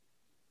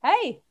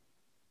Hey.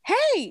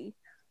 Hey,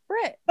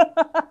 Brit.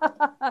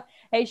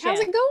 Hey, Shan. How's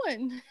it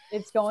going?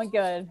 It's going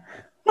good.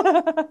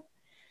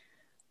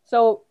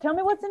 So tell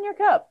me what's in your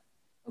cup.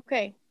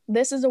 Okay,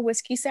 this is a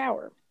whiskey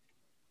sour.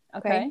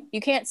 Okay.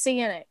 You can't see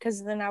in it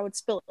because then I would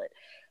spill it.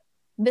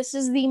 This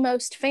is the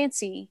most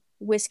fancy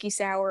whiskey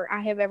sour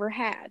I have ever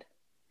had.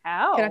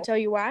 How? Can I tell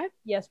you why?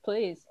 Yes,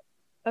 please.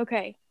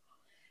 Okay.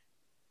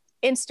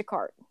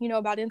 Instacart. You know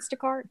about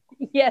Instacart?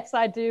 Yes,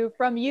 I do.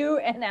 From you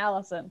and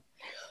Allison.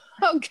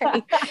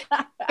 Okay.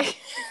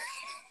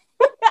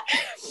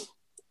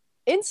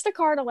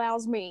 Instacart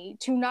allows me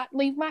to not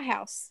leave my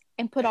house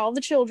and put all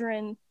the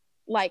children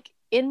like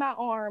in my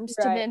arms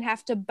to then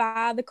have to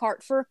buy the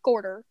cart for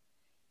 $0.25,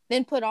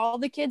 then put all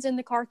the kids in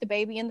the cart, the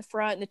baby in the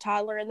front and the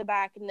toddler in the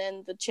back, and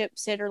then the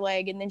chips hit her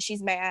leg and then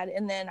she's mad,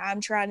 and then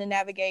I'm trying to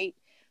navigate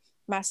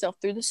myself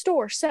through the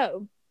store.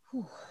 So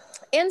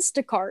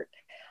Instacart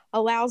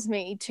allows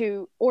me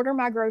to order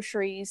my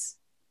groceries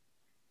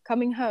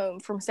coming home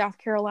from South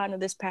Carolina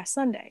this past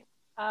Sunday.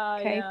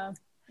 Okay. Yeah.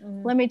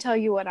 Mm-hmm. Let me tell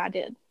you what I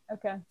did.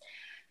 Okay.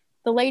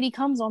 The lady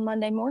comes on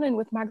Monday morning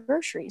with my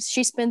groceries.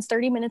 She spends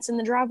 30 minutes in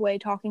the driveway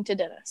talking to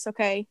Dennis.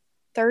 Okay.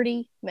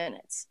 30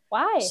 minutes.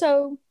 Why?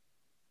 So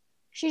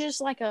she's just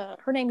like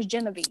her name is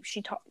Genevieve.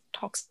 She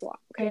talks a lot.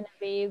 Okay.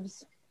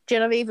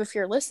 Genevieve, if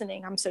you're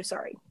listening, I'm so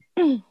sorry.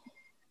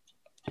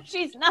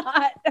 She's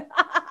not.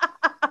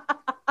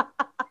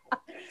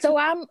 So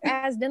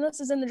as Dennis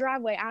is in the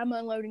driveway, I'm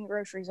unloading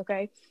groceries,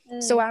 okay?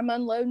 So I'm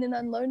unloading.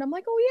 I'm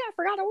like, oh yeah, I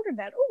forgot I ordered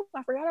that. Oh,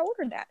 I forgot I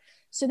ordered that.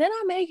 So then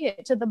I make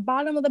it to the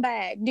bottom of the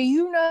bag. Do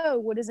you know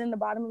what is in the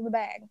bottom of the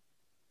bag?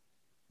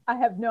 I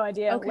have no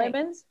idea. Okay.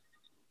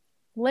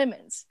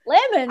 Lemons.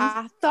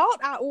 I thought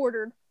I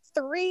ordered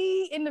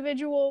 3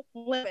 individual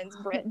lemons,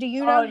 Britt. Do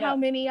you know how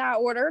many I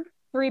ordered?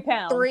 3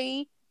 pounds.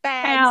 3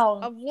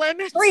 bags of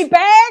lemons. 3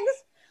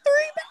 bags?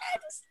 3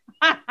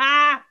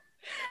 bags.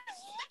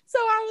 So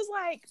I was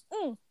like,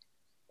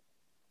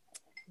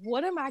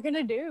 what am I going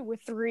to do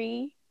with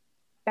 3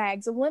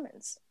 bags of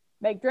lemons?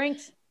 Make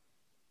drinks.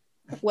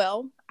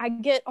 Well, I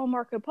get on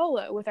Marco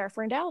Polo with our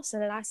friend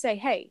Allison and I say,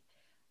 hey,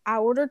 I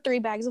ordered 3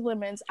 bags of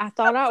lemons. I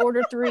thought I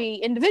ordered 3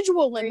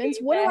 individual lemons.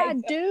 What do I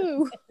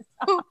do?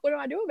 What do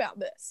I do about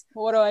this?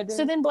 What do I do?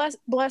 So then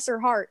bless her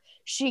heart,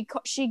 she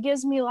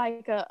gives me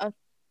like a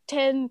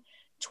 10,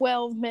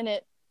 12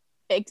 minute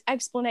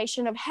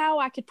explanation of how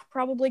I could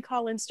probably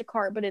call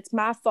Instacart, but it's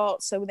my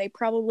fault, so they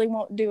probably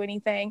won't do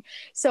anything.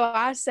 So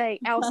I say,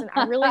 Allison,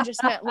 I really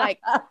just meant like,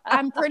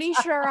 I'm pretty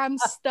sure I'm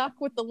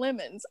stuck with the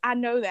lemons. I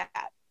know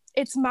that.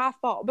 It's my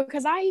fault,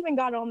 because I even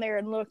got on there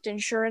and looked,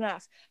 and sure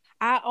enough,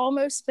 I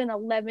almost spent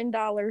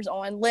 $11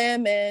 on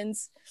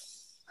lemons.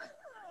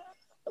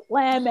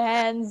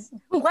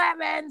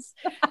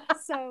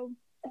 So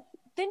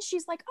then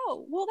she's like,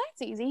 oh, well,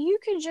 that's easy. You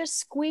can just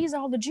squeeze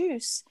all the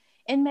juice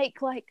and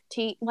make like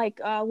tea,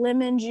 like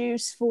lemon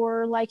juice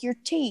for like your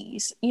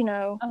teas, you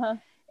know.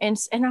 And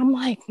I'm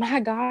like, my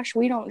gosh,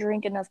 we don't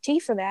drink enough tea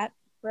for that.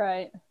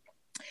 Right.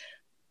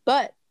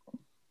 But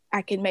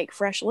I can make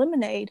fresh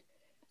lemonade.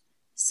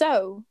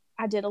 So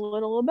I did a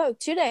little of both.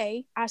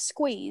 Today, I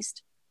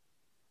squeezed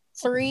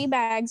 3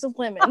 bags of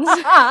lemons.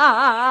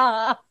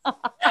 I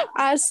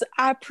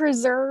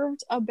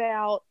preserved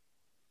about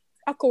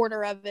a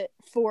quarter of it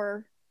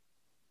for,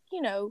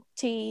 you know,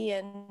 tea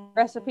and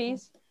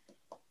recipes,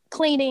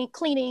 cleaning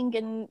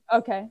and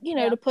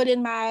to put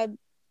in my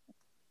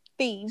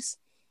thieves.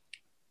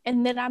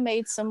 And then I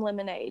made some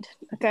lemonade,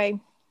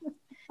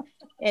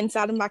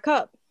 inside of my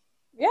cup.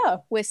 Yeah.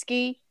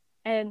 Whiskey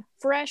and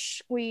fresh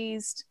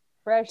squeezed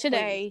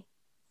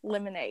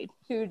lemonade.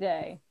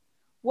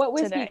 What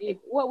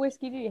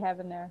whiskey do you have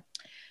in there?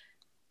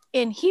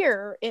 In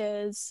here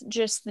is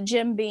just the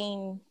Jim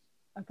Beam.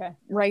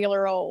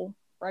 Regular old.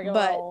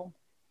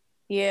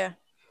 Yeah.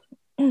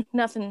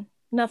 Nothing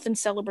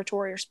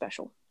celebratory or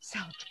special.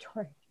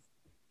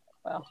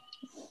 Well,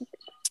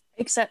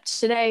 except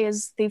today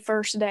is the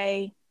first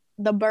day,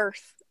 the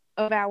birth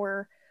of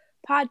our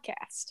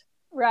podcast.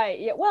 Right.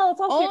 Yeah. Well, it's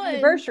also your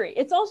anniversary.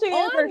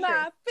 On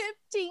my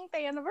 15th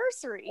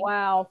anniversary.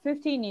 Wow.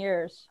 15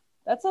 years.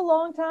 That's a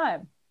long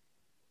time.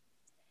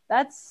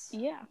 That's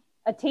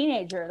a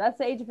teenager. That's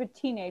the age of a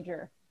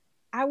teenager.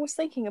 I was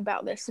thinking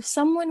about this. If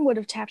someone would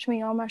have tapped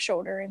me on my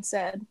shoulder and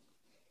said,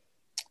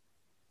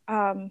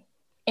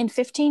 in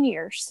 15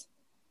 years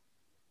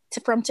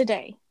from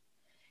today,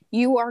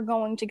 you are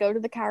going to go to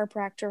the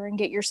chiropractor and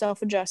get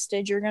yourself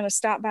adjusted. You're going to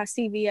stop by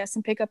CVS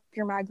and pick up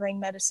your migraine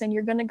medicine.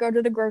 You're going to go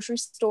to the grocery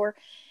store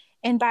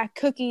and buy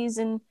cookies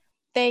and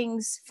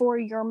things for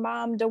your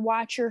mom to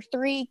watch your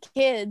 3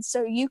 kids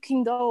so you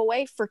can go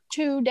away for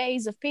 2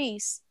 days of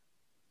peace.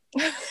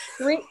 These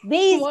 3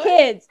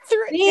 kids.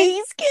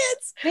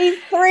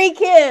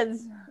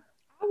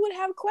 I would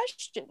have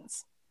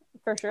questions.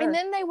 For sure. And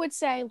then they would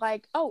say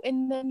like, oh,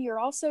 and then you're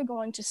also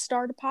going to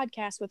start a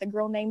podcast with a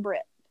girl named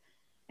Brit.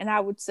 And I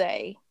would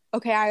say,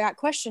 okay, I got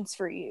questions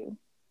for you.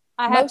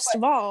 Most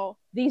of all,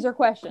 these are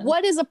questions.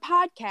 What is a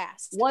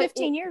podcast?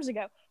 15 years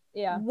ago.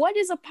 Yeah. What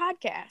is a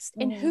podcast?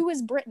 And who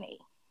is Brittany?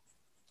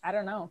 I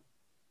don't know.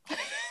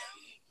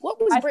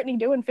 was Brittany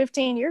doing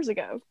 15 years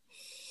ago?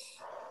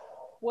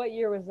 What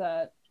year was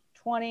that?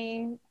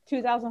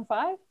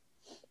 2005?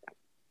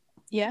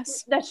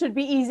 Yes. That should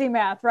be easy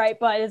math, right?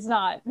 But it's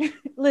not.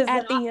 Listen,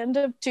 at the end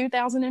of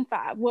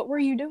 2005, what were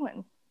you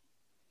doing?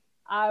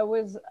 I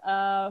was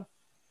a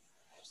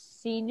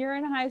senior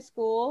in high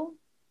school.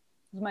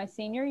 It was my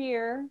senior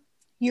year.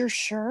 You're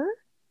sure?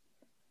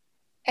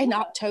 In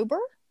October?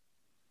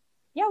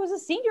 Yeah, I was a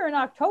senior in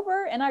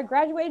October, and I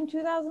graduated in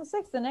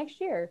 2006 the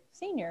next year.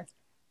 Senior.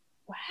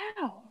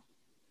 Wow.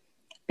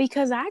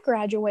 Because I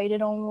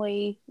graduated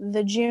only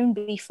the June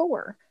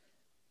before.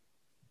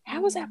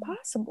 How is that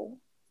possible?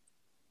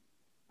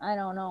 I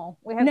don't know.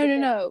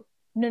 No.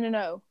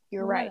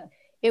 You're right.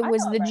 It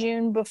was the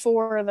June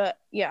before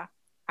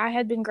I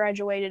had been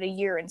graduated a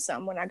year and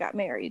some when I got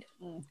married.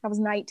 I was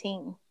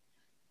 19.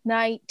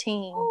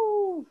 19.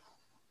 Ooh.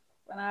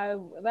 That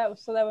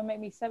would make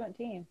me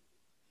 17.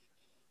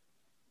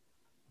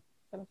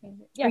 17.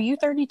 Yeah. Are you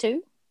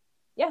 32?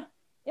 Yeah.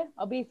 Yeah.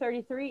 I'll be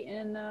 33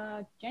 in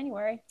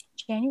January.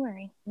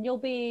 You'll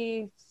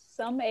be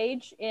some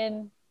age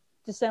in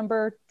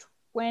December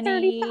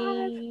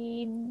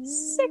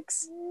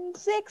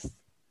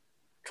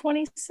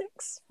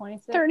 26.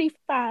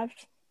 35.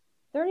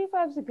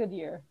 35 is a good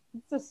year.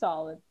 It's a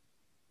solid.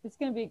 It's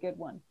going to be a good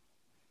one.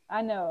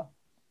 I know.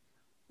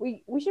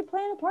 We should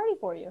plan a party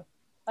for you,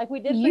 like we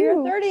did for your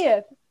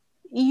 30th.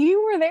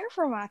 You were there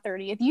for my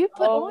 30th. You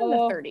put on the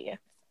 30th.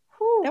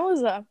 That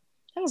was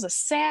a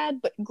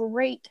sad but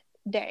great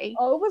day.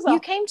 You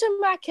came to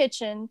my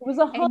kitchen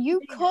and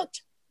you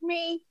cooked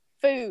me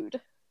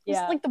food. It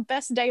was like the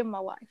best day of my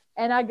life.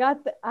 And I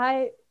got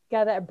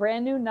that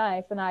brand new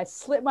knife and I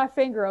slit my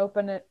finger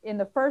open in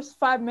the first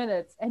 5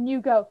 minutes. And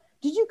you go,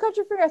 "Did you cut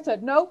your finger?" I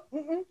said, "No,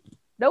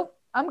 nope,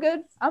 I'm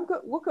good.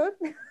 We're good."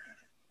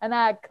 And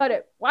I cut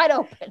it wide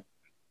open.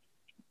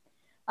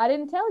 I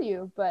didn't tell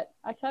you, but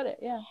I cut it.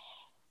 Yeah,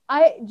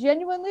 I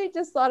genuinely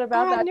just thought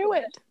about that. I knew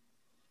it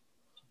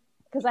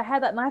because I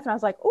had that knife and I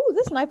was like, "Oh,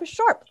 this knife is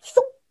sharp."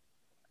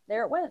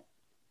 There it went.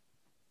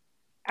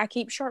 I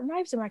keep sharp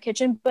knives in my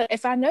kitchen, but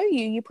if I know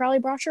you, you probably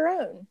brought your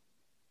own.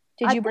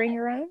 Did you bring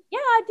your own? Yeah,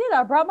 I did.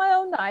 I brought my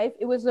own knife.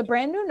 It was a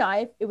brand new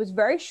knife. It was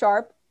very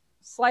sharp.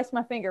 Sliced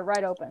my finger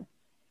right open.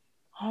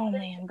 Oh,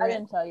 man. I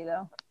didn't tell you,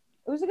 though.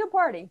 It was a good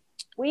party.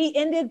 We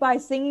ended by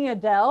singing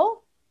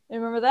Adele.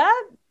 Remember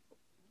that?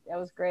 That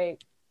was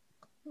great.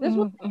 This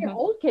was your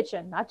old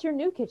kitchen, not your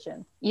new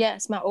kitchen.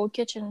 Yes, my old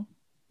kitchen.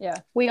 Yeah.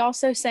 We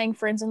also sang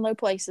Friends in Low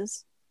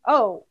Places.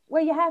 Oh,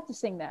 well, you have to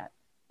sing that.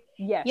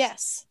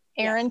 Yes.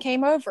 Aaron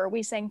came over.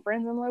 We sang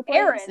Friends in Low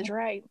Places,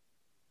 right?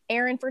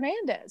 Aaron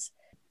Fernandez.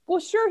 Well,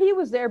 sure, he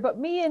was there, but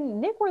me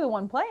and Nick were the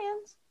one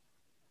playing.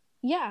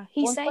 Yeah,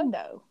 he sang,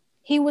 though.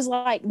 He was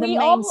like the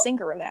main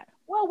singer of that.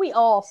 Well, we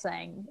all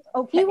sang.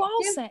 Okay. You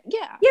all sang,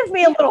 yeah. Give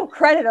me a little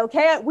credit,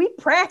 okay? We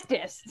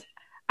practiced.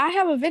 I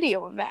have a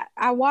video of that.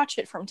 I watch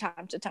it from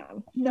time to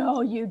time.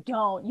 No, you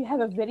don't. You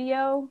have a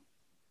video?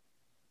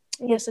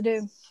 Yes, I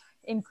do.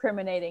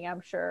 Incriminating,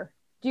 I'm sure.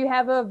 Do you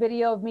have a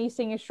video of me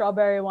singing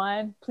Strawberry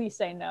Wine? Please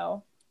say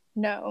no.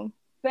 No.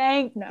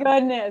 Thank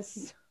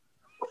goodness.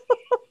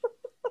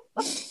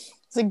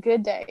 It's a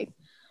good day.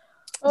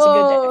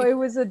 It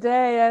was a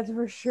day, that's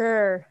for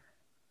sure.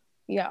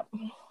 Yep.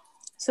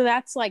 So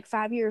that's like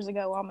 5 years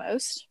ago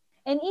almost.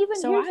 And even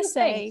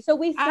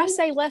I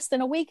say less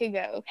than a week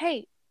ago,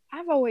 "Hey,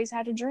 I've always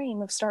had a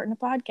dream of starting a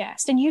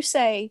podcast." And you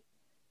say,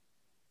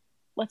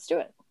 "Let's do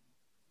it."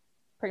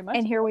 Pretty much.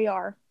 And here we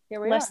are.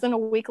 Less than a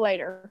week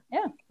later.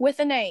 Yeah. With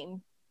a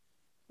name.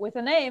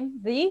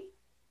 The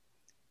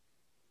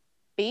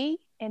B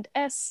and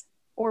S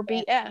or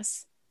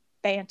BS.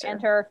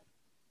 Banter.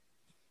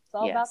 It's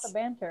all about the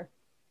banter.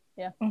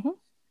 Yeah. Mm-hmm.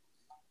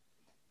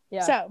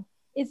 Yeah. So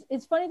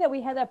it's funny that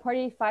we had that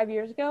party 5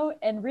 years ago,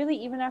 and really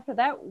even after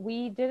that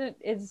we didn't.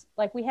 It's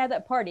like we had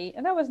that party,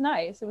 and that was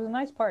nice. It was a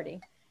nice party,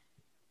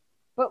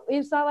 but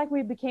it's not like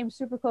we became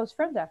super close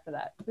friends after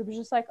that. It was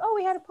just like, oh,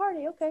 we had a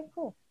party. Okay,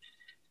 cool.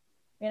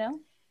 You know?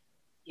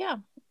 Yeah.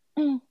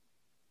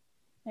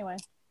 Anyway,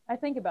 I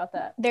think about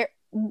that.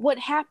 What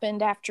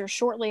happened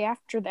shortly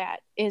after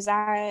that is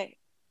I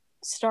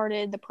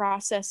started the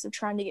process of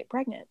trying to get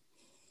pregnant,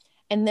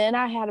 and then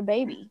I had a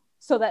baby.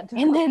 So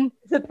then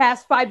the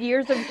past 5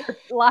 years of your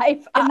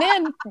life.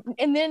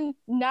 and then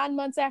 9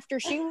 months after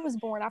she was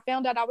born, I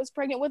found out I was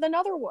pregnant with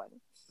another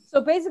one. So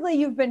basically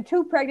you've been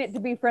too pregnant to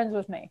be friends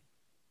with me.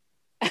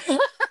 I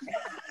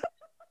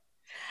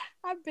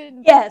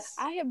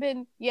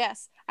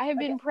have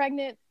been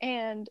pregnant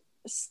and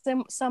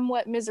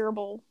somewhat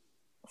miserable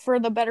for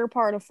the better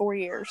part of 4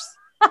 years.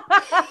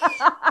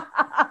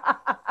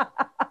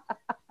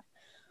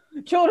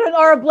 Children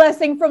are a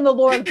blessing from the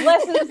Lord.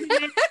 Blessed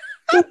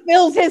who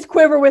fills his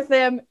quiver with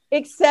them,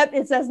 except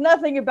it says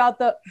nothing about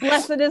the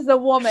blessed is the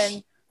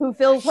woman who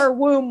fills her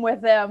womb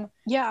with them.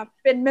 Yeah.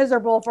 Been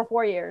miserable for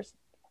 4 years.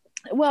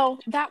 Well,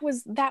 that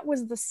was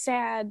the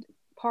sad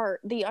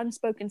part, the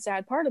unspoken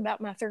sad part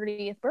about my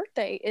 30th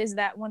birthday is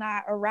that when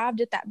I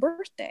arrived at that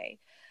birthday,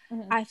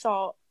 I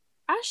thought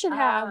I should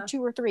have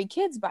 2 or 3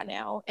 kids by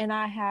now, and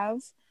I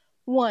have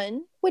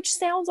one, which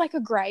sounds like a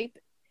gripe,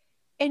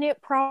 and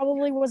it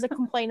probably was a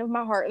complaint of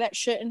my heart that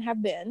shouldn't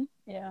have been.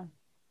 Yeah.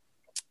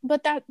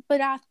 But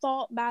I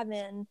thought by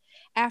then,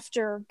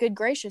 after, good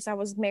gracious, I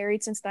was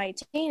married since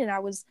 19 and I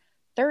was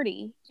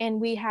 30,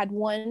 and we had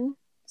one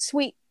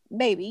sweet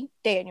baby,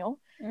 Daniel.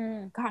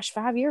 Gosh,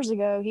 5 years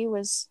ago, he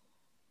was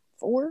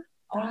 4,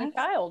 5. Only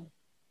child.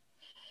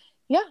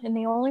 Yeah, and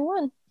the only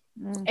one.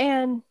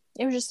 And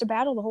it was just a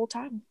battle the whole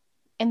time.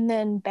 And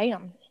then,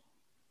 bam.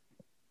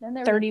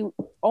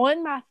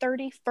 On my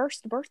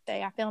 31st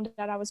birthday, I found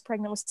out I was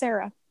pregnant with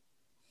Sarah.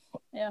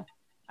 Yeah,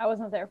 I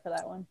wasn't there for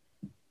that one,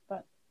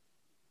 but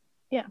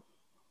yeah.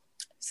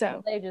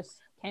 So they just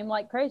came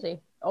like crazy.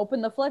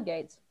 Opened the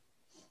floodgates.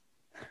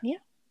 Yeah.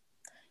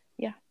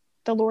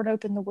 The Lord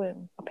opened the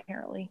womb,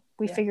 apparently.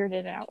 We figured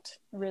it out.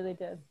 It really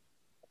did.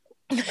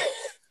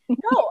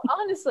 No,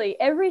 honestly,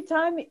 every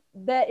time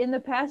that in the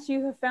past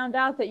you have found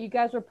out that you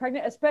guys were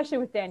pregnant, especially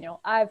with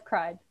Daniel, I've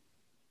cried.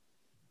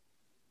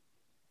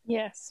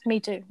 Yes, me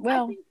too.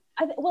 Well,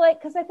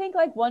 because I think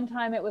like one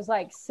time it was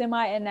like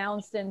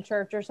semi-announced in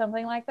church or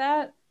something like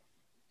that.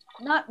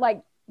 Not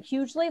like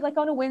hugely, like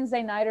on a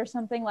Wednesday night or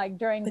something, like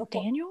during with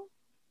Daniel?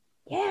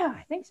 Yeah,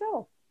 I think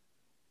so.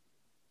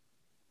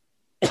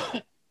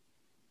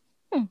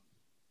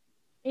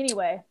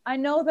 Anyway, I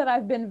know that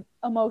I've been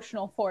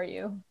emotional for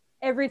you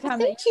every time. I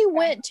think you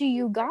went to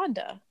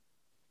Uganda.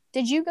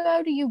 Did you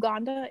go to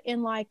Uganda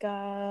in like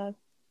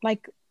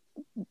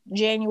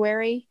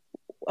January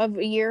of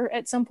a year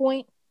at some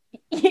point?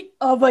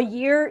 Of a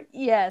year?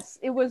 Yes.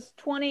 It was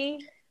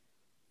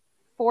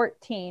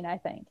 2014, I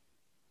think.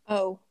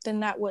 Oh,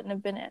 then that wouldn't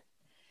have been it.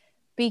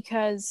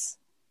 Because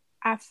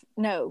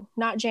no,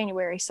 not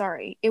January,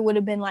 sorry. It would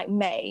have been like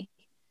May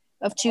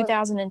of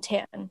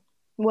 2010.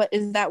 What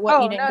is that?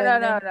 What you didn't go to?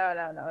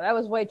 No. That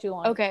was way too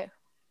long. Okay.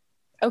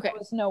 It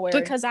was nowhere.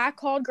 Because I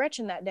called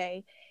Gretchen that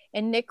day,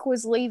 and Nick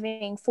was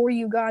leaving for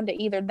Uganda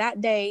either that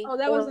day or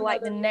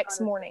like the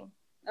next morning.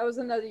 That was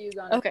another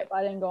Uganda trip.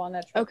 I didn't go on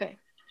that trip. Okay.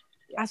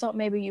 Yeah. I thought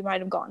maybe you might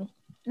have gone.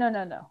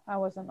 No. I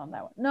wasn't on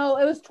that one. No,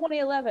 it was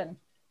 2011.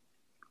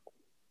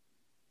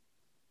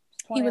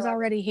 He was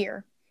already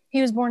here.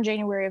 He was born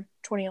January of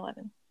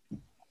 2011.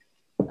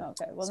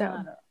 Okay. Well,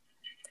 then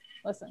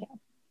listen. Yeah.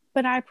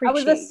 But I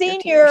appreciate. I was a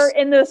senior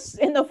in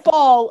the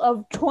fall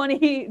of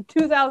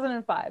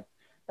 2005.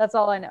 That's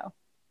all I know.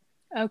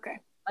 Okay.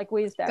 Like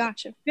we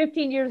established. Gotcha.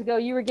 15 years ago,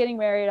 you were getting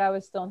married. I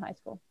was still in high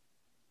school,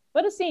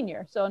 but a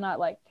senior, so not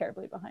like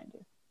terribly behind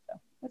you. So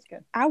that's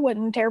good. I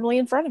wasn't terribly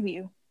in front of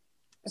you.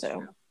 That's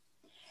true.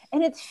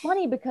 And it's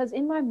funny because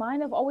in my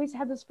mind, I've always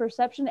had this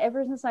perception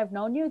ever since I've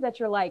known you that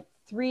you're like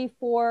 3,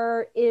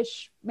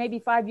 4-ish, maybe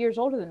 5 years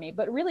older than me.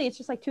 But really, it's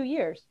just like 2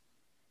 years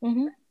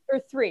or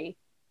 3.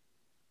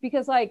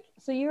 Because like,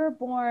 so you were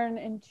born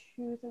in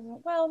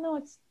 2000. Well, no,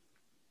 it's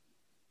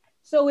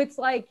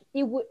like,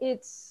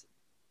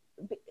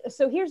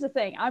 so here's the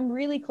thing. I'm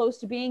really close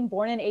to being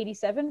born in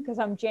 87 because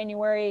I'm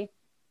January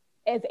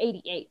of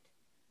 88.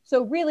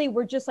 So really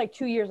we're just like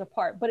 2 years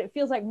apart, but it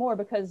feels like more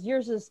because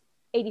yours is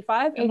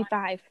 85.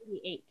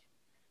 88.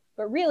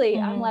 But really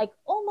I'm like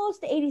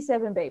almost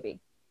 87 baby.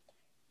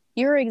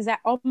 You're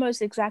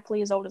almost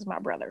exactly as old as my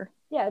brother.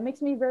 Yeah, it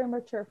makes me very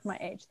mature for my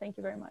age. Thank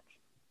you very much.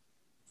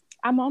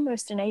 I'm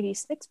almost an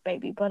 86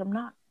 baby, but I'm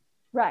not.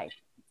 Right.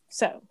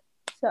 So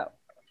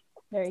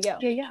there you go.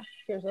 Yeah.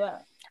 Here's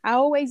that. I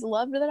always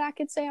loved that I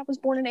could say I was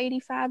born in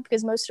 85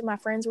 because most of my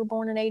friends were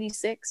born in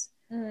 86.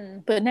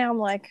 But now I'm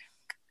like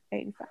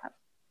 85.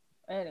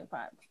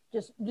 85.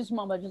 Just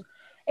mama, just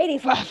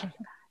 85.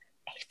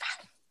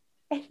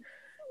 85.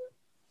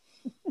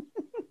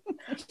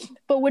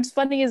 But what's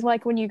funny is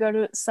like when you go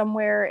to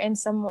somewhere and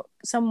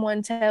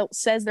someone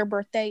says their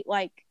birthday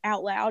like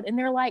out loud and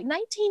they're like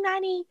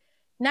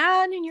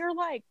 1999 and you're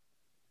like,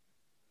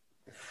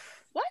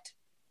 what?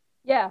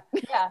 Yeah.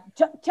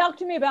 Talk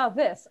to me about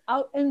this.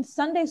 Out in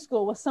Sunday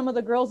school with some of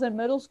the girls in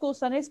middle school,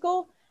 Sunday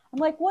school, I'm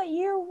like, what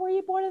year were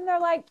you born? And they're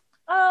like,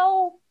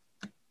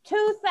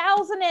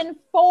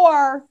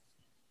 2004.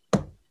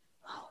 Oh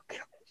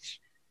gosh.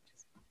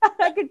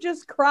 I could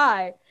just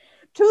cry.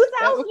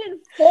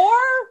 2004?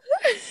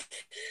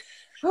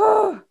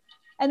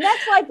 And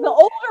that's like the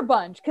older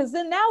bunch, because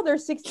then now they're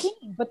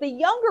 16. But the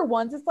younger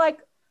ones, it's like,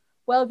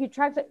 well, if you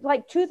track it,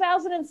 like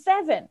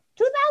 2007.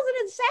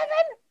 2007?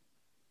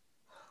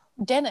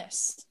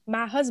 Dennis,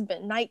 my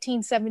husband,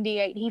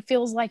 1978. He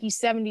feels like he's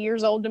 70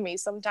 years old to me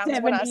sometimes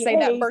when I say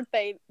that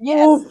birthday.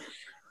 Yes.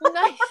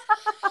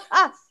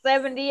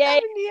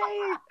 78.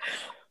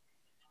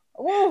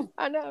 Ooh,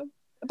 I know.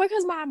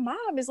 Because my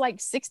mom is like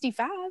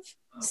 65.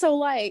 So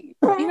like,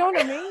 you know what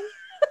I mean?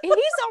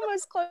 He's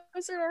almost closer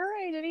to her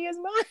age than he is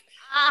mine.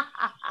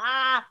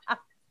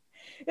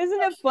 Isn't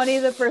it funny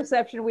the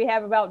perception we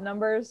have about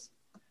numbers?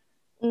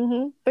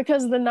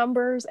 Because the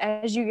numbers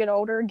as you get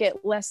older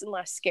get less and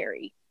less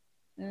scary.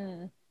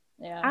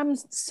 Yeah. I'm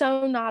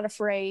so not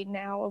afraid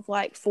now of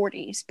like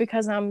 40s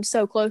because I'm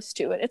so close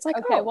to it. It's like,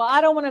 okay, oh. well,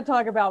 I don't want to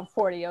talk about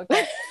 40.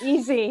 Okay,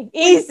 easy.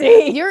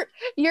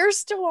 You're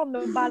still on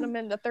the bottom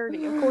end of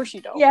 30. Of course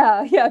you don't.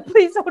 Yeah.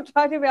 Please don't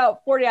talk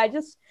about 40. I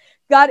just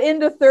got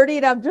into 30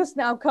 and I'm just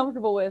now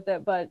comfortable with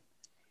it. But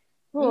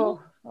oh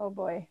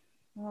boy.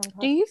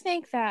 Do you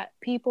think that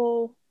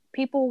people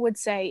would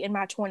say in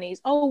my 20s,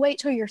 oh, wait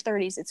till your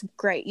 30s, it's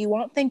great. You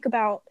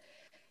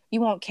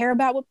won't care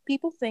about what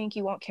people think.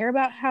 You won't care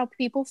about how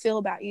people feel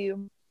about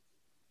you.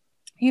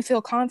 You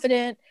feel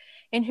confident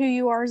in who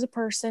you are as a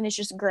person. It's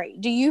just great.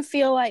 Do you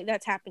feel like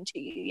that's happened to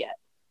you yet?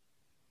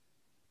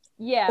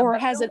 Yeah. Or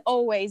has it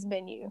always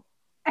been you?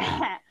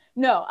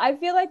 No, I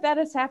feel like that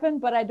has happened,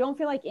 but I don't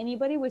feel like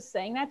anybody was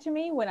saying that to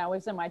me when I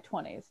was in my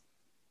 20s.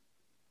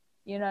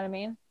 You know what I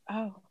mean?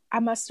 Oh, I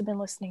must have been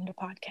listening to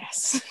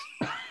podcasts.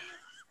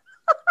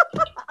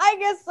 I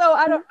guess so.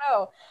 I don't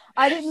know.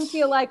 I didn't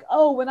feel like,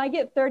 oh, when I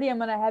get 30, I'm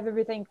going to have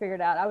everything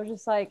figured out. I was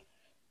just like,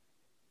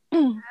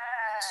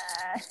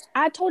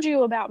 I told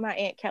you about my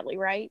Aunt Kelly,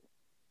 right?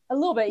 A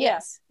little bit,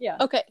 yes. Yeah.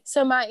 Okay,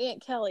 so my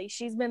Aunt Kelly,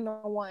 she's been the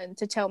one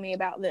to tell me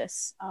about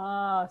this.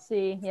 Oh,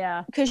 see,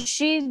 yeah. Because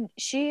she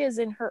is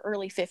in her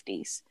early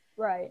 50s.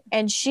 Right.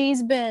 And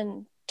she's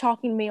been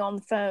talking to me on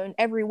the phone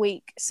every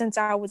week since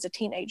I was a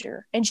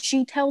teenager. And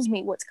she tells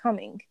me what's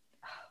coming.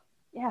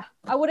 Yeah,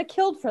 I would have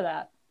killed for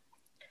that.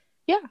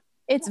 Yeah,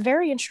 it's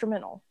very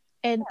instrumental.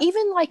 And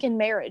even like in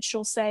marriage,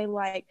 she'll say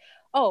like,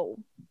 oh,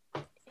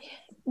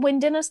 when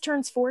Dennis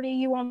turns 40,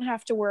 you won't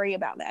have to worry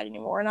about that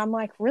anymore. And I'm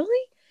like,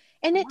 really?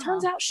 And it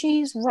turns out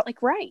she's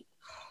like right.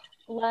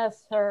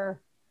 Bless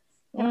her.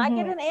 Can I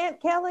get an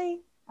Aunt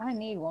Kelly? I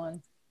need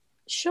one.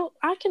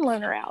 I can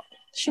loan her out.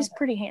 She's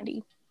pretty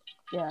handy.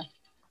 Yeah.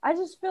 I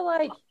just feel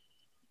like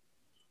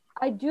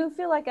I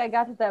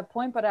got to that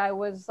point, but I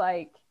was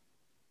like,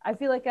 I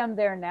feel like I'm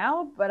there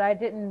now, but I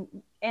didn't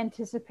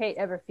anticipate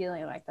ever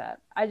feeling like that.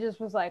 I just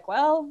was like,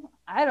 well,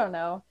 I don't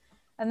know.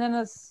 And then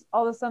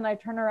all of a sudden I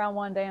turned around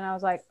one day and I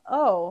was like,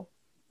 oh,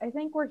 I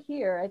think we're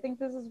here. I think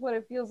this is what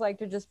it feels like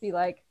to just be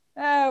like,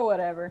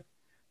 whatever.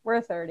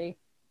 We're 30.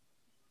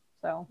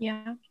 So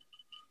yeah.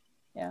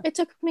 It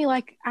took me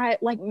I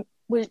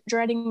was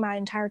dreading my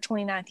entire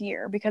 29th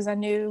year because I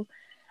knew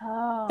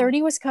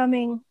 30 was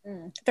coming.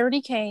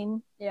 30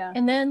 came. Yeah.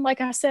 And then,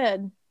 like I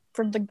said,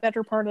 for the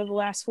better part of the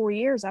last 4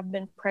 years, I've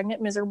been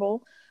pregnant,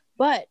 miserable,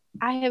 but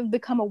I have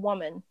become a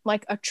woman,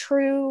 like a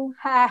true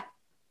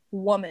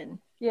woman.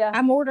 Yeah.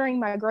 I'm ordering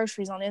my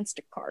groceries on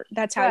Instacart.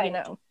 That's how you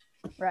know.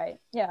 Right.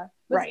 Yeah.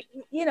 But, right.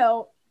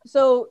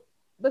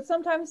 But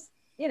sometimes,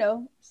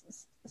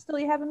 still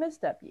you have a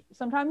misstep.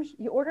 Sometimes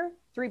you order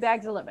 3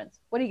 bags of lemons.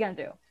 What are you going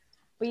to do?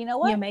 But you know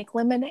what? You make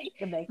lemonade.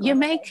 You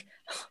make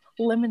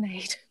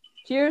lemonade.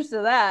 Cheers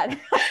to that.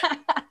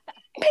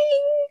 Ping!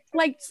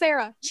 Like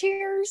Sarah,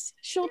 cheers.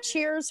 She'll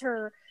cheers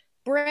her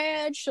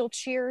bread. She'll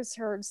cheers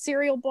her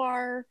cereal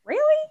bar.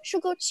 Really?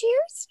 She'll go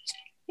cheers.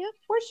 Yep.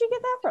 Where'd she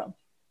get that from?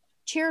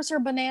 Cheers her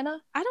banana.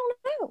 I don't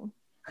know.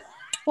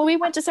 When we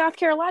went to South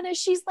Carolina,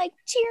 she's like,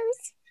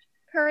 cheers.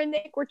 Her and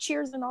Nick were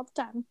cheersing all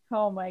the time.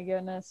 Oh my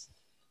goodness.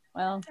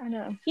 Well, I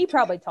know. He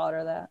probably taught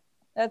her that.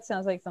 That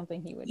sounds like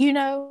something he would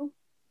do.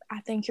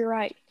 I think you're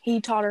right. He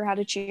taught her how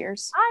to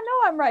cheers. I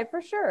know I'm right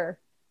for sure.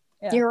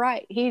 Yeah. You're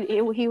right.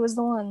 He was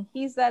the one.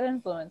 He's that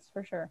influence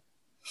for sure.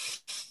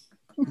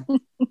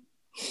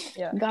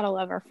 Yeah. Gotta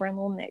love our friend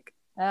little Nick.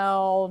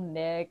 Oh,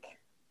 Nick.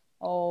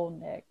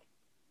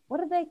 What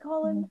did they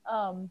call him?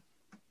 I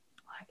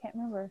can't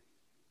remember.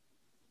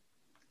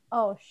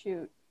 Oh,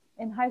 shoot.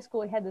 In high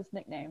school, he had this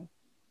nickname.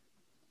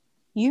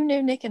 You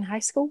knew Nick in high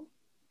school?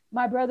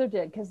 My brother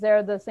did, because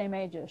they're the same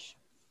age-ish.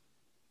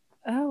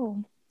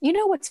 Oh. You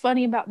know what's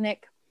funny about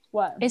Nick?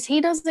 What? Is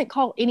he doesn't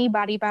call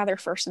anybody by their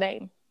first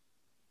name.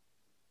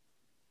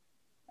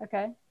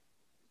 Okay.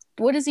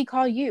 What does he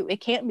call you?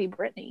 It can't be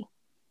Brittany.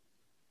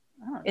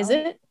 I don't know. Is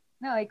it?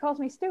 No, he calls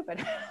me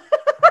stupid.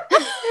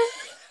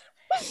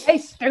 Hey,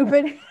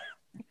 stupid.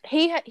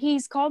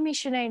 He's called me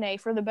Shanae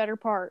for the better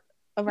part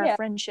of our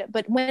friendship.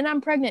 But when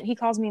I'm pregnant, he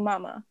calls me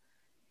Mama.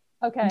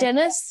 Okay.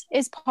 Dennis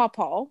is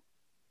Pawpaw.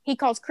 He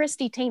calls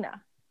Christy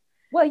Tina.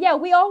 Well, yeah,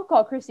 we all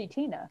call Christy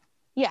Tina.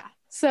 Yeah.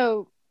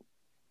 So,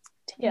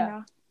 Tina.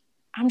 Yeah.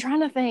 I'm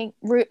trying to think.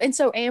 And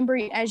so Amber,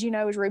 as you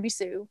know, is Ruby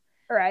Sue.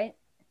 Right.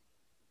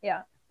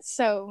 Yeah.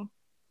 So,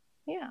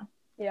 yeah.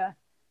 Yeah.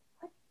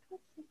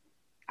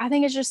 I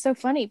think it's just so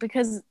funny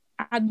because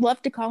I'd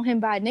love to call him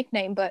by a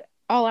nickname, but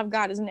all I've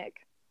got is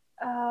Nick.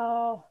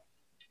 Oh,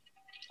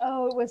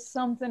 it was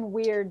something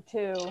weird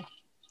too.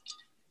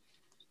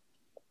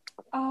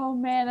 Oh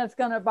man, that's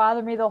gonna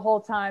bother me the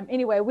whole time.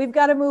 Anyway, we've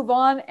got to move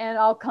on, and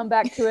I'll come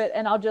back to it,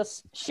 and I'll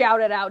just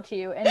shout it out to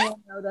you, and you'll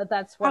know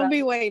that's what I'll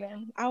be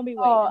waiting.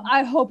 Oh,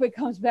 I hope it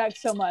comes back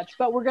so much,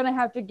 but we're gonna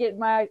have to get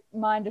my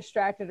mind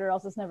distracted, or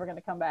else it's never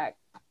gonna come back.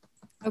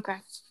 Okay.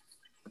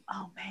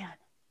 Oh man.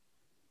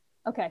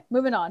 Okay,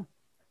 moving on.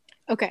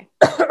 Okay.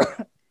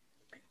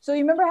 So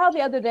you remember how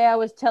the other day I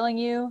was telling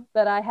you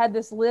that I had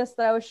this list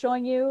that I was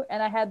showing you,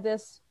 and I had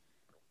this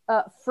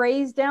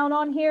phrase down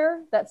on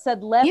here that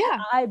said left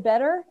eye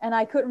better, and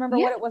I couldn't remember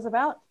what it was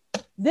about.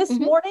 This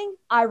morning,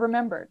 I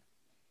remembered.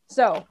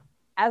 So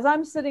as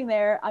I'm sitting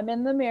there, I'm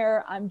in the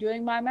mirror, I'm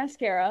doing my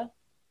mascara.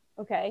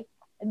 Okay.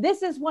 And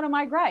this is one of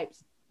my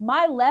gripes.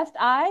 My left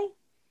eye,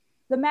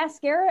 the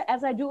mascara,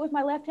 as I do it with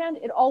my left hand,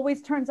 it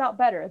always turns out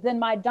better than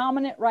my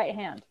dominant right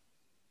hand.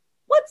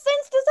 What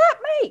sense does that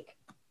make?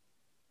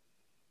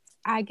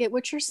 I get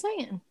what you're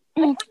saying.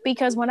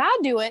 Because when I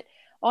do it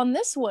on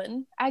this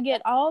one, I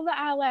get all the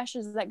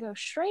eyelashes that go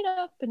straight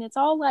up and it's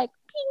all like,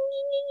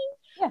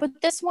 yeah.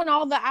 But this one,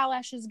 all the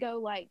eyelashes go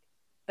like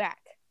back.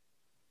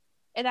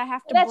 And I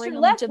have to bring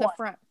them to the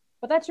front.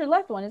 But that's your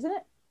left one, isn't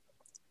it?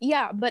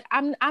 Yeah, but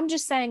I'm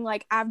just saying,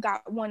 like, I've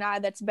got one eye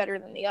that's better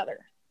than the other.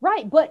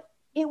 Right, but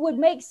it would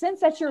make sense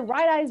that your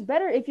right eye is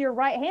better if you're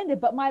right-handed,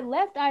 but my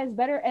left eye is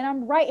better and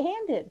I'm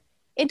right-handed.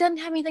 It doesn't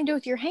have anything to do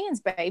with your hands,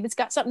 babe. It's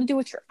got something to do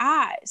with your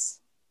eyes.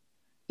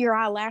 Your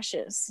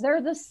eyelashes.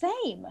 They're the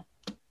same.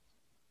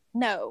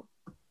 No.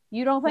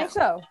 You don't think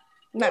so?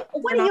 No.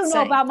 What do you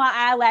know about my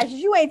eyelashes?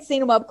 You ain't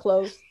seen them up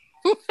close.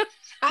 You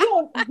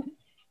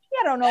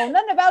don't know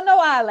nothing about no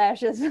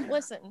eyelashes.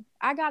 Listen,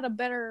 I got a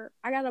better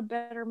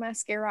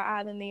mascara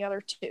eye than the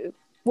other two.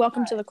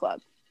 Welcome to the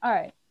club. All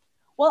right.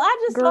 Well,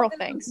 I just girl thought this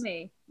things. was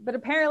me, but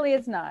apparently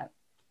it's not.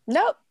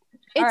 Nope.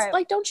 It's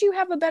like, don't you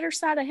have a better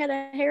side of head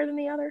of hair than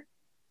the other?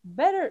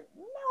 Better?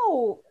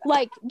 No.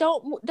 Like,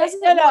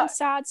 doesn't one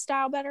side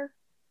style better?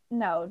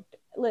 No.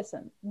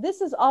 Listen, this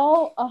is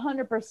all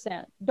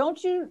 100%.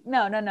 Don't you?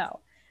 No.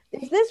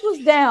 If this was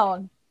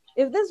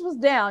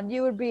down,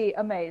 you would be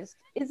amazed.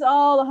 It's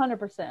all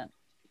 100%.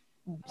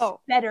 Oh,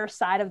 better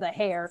side of the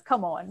hair.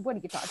 Come on. What are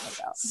you talking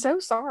about? So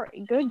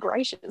sorry. Good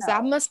gracious. No.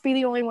 I must be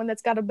the only one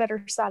that's got a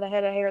better side of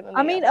head of hair than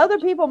I mean, other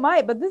people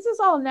might, but this is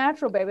all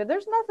natural, baby.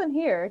 There's nothing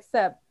here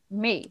except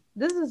me.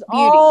 This is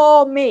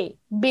all me.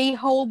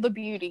 Behold the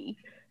beauty.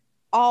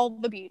 All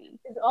the beauty.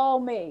 It's all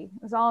me.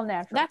 It's all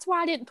natural. That's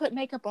why I didn't put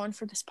makeup on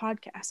for this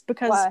podcast,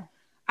 because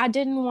I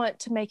didn't want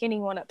to make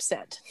anyone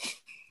upset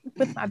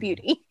with my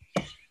beauty.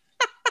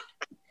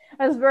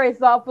 That's very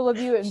thoughtful of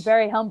you and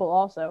very humble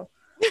also.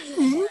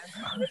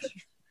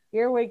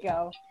 Here we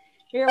go.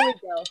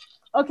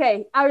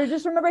 Okay, I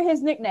just remember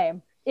his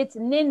nickname. It's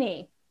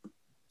Ninny.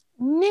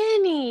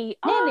 Ninny.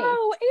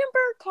 Oh,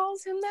 Amber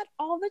calls him that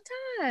all the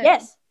time.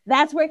 Yes,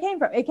 that's where it came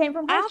from. It came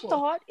from high school. I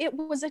thought it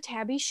was a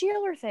Tabby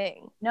Sheeler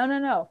thing.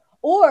 No.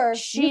 Or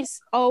she's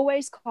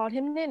always called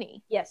him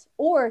Ninny. Yes,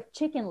 or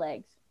chicken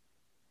legs.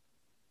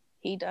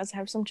 He does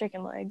have some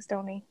chicken legs,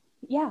 don't he?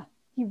 Yeah,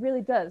 he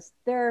really does.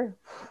 They're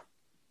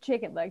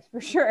chicken legs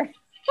for sure.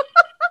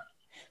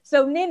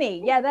 So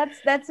Ninny, yeah,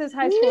 that's his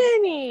high school.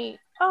 Ninny.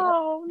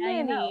 Oh,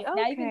 yep. Ninny.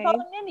 Okay. Now you can call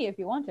him Ninny if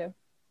you want to.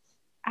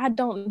 I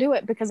don't do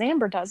it because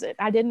Amber does it.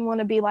 I didn't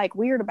want to be like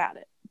weird about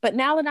it. But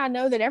now that I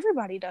know that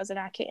everybody does it,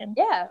 I can.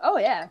 Yeah. Oh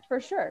yeah,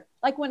 for sure.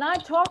 Like when I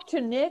talk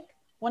to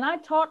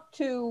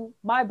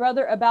my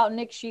brother about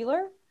Nick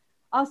Sheeler,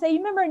 I'll say, "You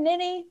remember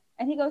Ninny?"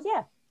 And he goes,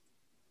 "Yeah."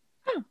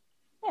 Huh.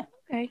 Yeah.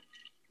 Okay.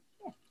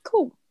 Yeah.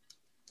 Cool.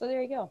 So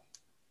there you go.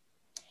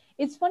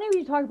 It's funny when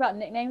you talk about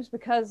nicknames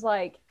because,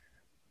 like,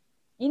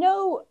 you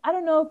know, I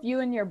don't know if you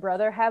and your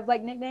brother have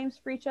like nicknames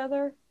for each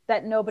other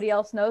that nobody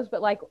else knows,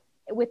 but like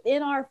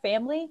within our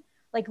family,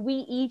 like we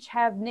each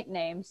have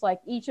nicknames,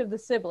 like each of the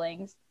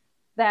siblings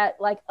that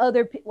like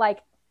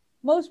like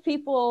most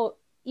people,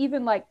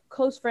 even like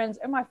close friends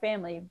in my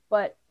family,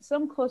 but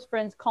some close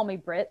friends call me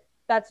Brit.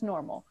 That's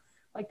normal.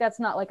 Like that's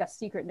not like a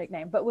secret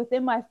nickname, but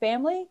within my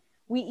family,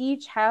 we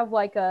each have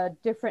like a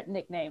different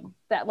nickname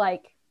that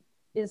like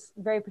is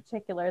very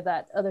particular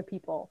that other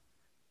people,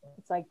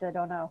 it's like they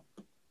don't know.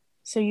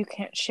 So you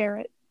can't share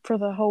it for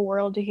the whole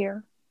world to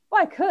hear?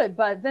 Well, I could,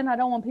 but then I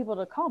don't want people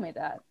to call me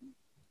that.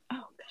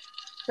 Oh,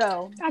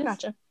 so I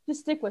gotcha. Just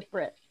stick with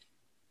Brit.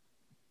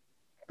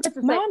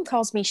 Mom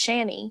calls me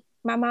Shanny.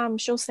 My mom,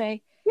 she'll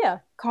say,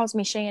 calls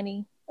me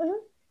Shanny.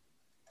 Mm-hmm.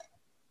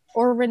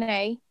 Or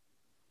Renee.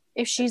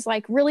 If she's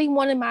like really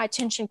wanting my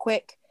attention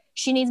quick,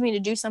 she needs me to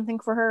do something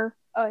for her.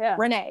 Oh, yeah.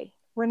 Renee,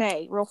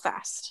 real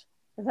fast.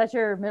 Is that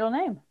your middle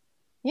name?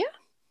 Yeah.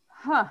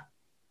 Huh.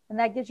 And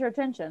that gets your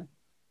attention?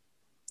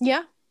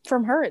 Yeah.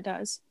 From her, it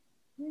does.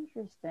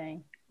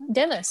 Interesting.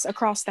 Dennis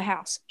across the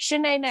house.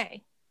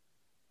 Shanae.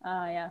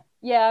 Oh, yeah.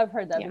 Yeah, I've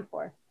heard that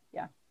before.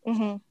 Yeah.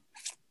 Mm-hmm.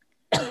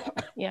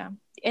 Yeah.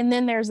 And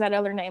then there's that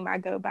other name I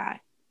go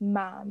by.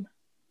 Mom.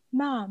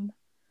 Mommy.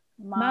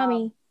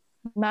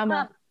 Mama.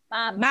 Mom.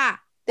 Ma.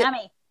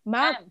 Mommy.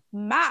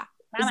 Ma.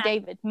 Is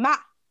David. Ma.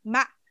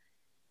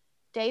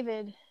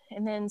 David.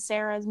 And then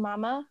Sarah's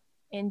mama.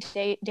 And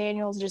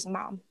Daniel's just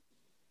mom.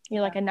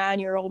 You're like a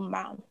 9-year-old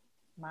mom.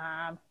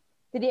 Mom.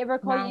 Did he ever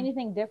call you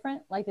anything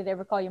different? Like, did he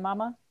ever call you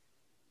mama?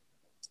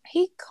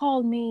 He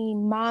called me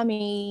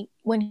mommy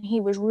when he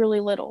was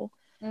really little.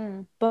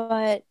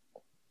 But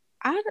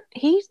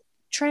he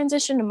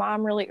transitioned to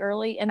mom really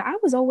early, and I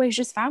was always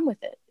just fine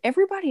with it.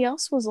 Everybody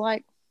else was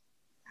like,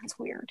 that's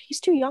weird. He's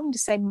too young to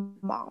say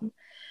mom.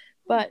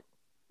 But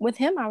with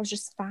him, I was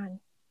just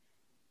fine.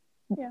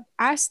 Yeah.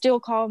 I still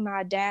call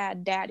my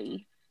dad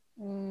daddy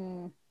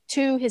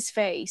to his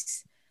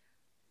face.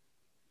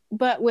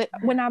 But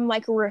when I'm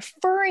like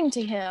referring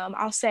to him,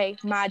 I'll say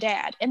my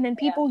dad. And then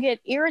people get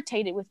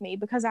irritated with me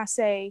because I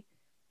say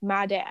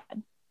my dad.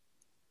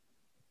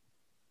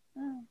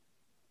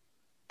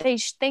 They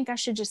think I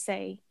should just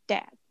say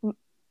dad.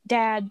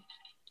 Dad,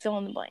 fill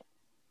in the blank.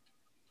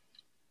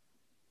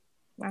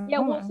 Yeah,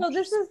 well, so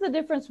this is the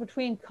difference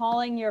between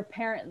calling your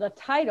parent the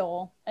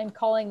title and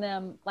calling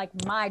them like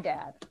my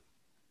dad.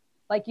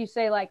 Like you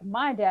say like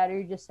my dad, or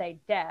you just say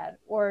dad,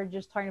 or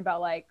just talking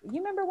about like, you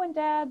remember when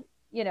dad,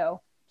 you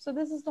know. So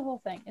this is the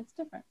whole thing. It's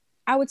different.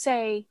 I would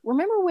say,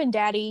 remember when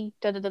daddy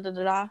da da da da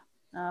da da.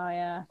 Oh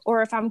yeah.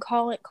 Or if I'm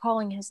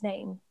calling his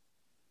name,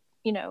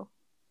 you know.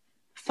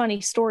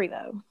 Funny story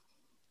though.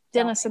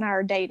 Dennis and I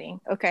are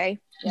dating. Okay,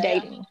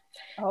 dating.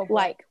 Oh,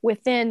 like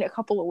within a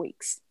couple of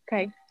weeks.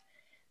 Okay,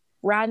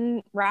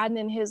 riding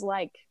in his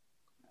like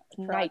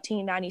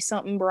 1990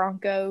 something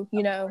Bronco.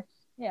 You know.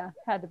 Yeah,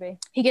 had to be.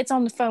 He gets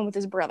on the phone with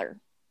his brother.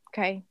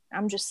 Okay,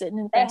 I'm just sitting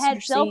in the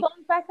passenger seat. They had cell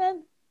phones back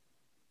then.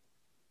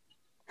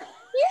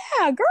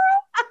 Yeah, girl.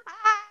 I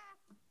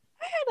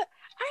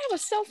had a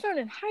cell phone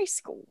in high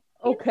school.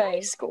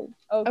 Okay.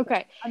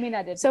 Okay. I mean,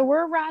 I did. So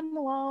we're riding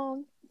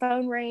along.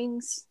 Phone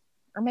rings,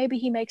 or maybe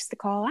he makes the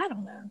call. I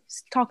don't know.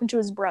 He's talking to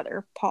his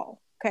brother,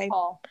 Paul. Okay.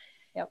 Paul.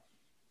 Yep.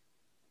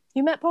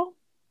 You met Paul?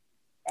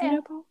 Yeah. You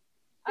know Paul?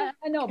 I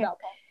know about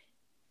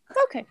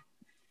Paul. Okay.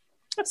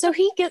 So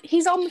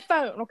he's on the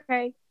phone.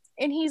 Okay,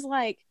 and he's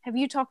like, "Have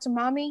you talked to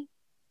mommy?"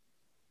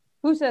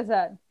 Who says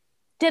that?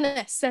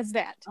 Dennis says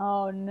that.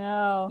 Oh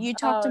no. You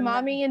talk to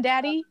mommy and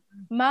daddy?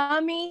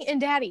 Mommy and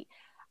daddy.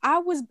 I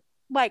was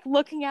like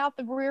looking out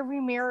the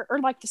rearview mirror or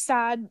like the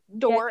side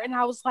door, and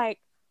I was like,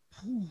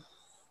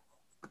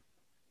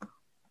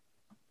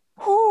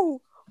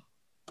 who?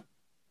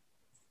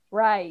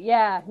 Right.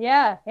 Yeah.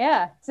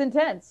 It's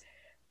intense.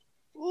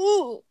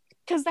 Ooh.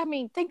 Because I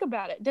mean, think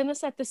about it.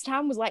 Dennis at this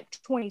time was like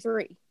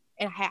 23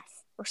 and a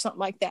half or something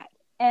like that.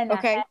 And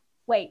okay.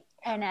 Wait,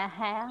 and a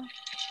half?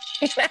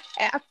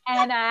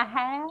 And a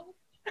half?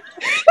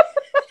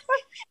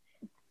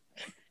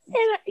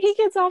 And he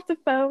gets off the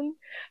phone,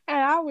 and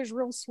I was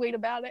real sweet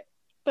about it.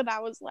 But I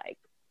was like,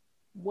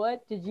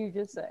 what did you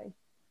just say?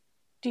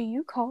 Do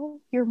you call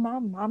your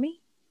mom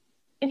mommy?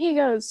 And he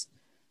goes,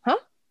 huh?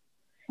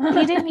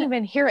 He didn't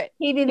even hear it.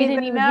 He didn't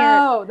even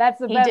know. That's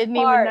the best part. He didn't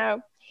even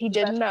know. He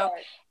didn't know.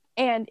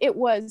 And it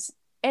was,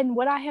 and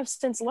what I have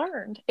since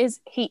learned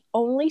is he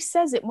only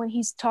says it when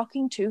he's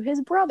talking to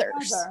his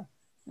brothers.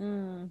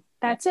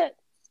 That's it.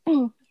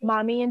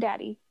 Mommy and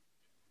daddy.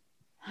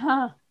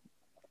 Huh.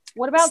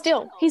 What about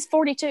still? He's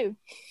 42.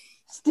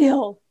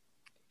 Still.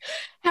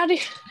 How do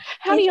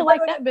you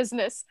like that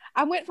business?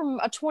 I went from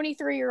a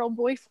 23-year-old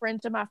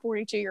boyfriend to my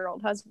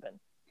 42-year-old husband.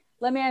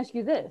 Let me ask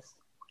you this.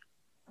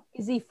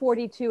 Is he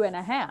 42 and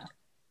a half?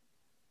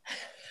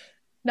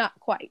 Not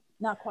quite.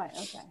 Not quite.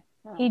 Okay.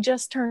 Oh. He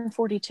just turned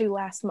 42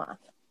 last month.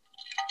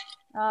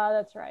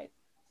 That's right.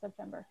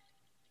 September.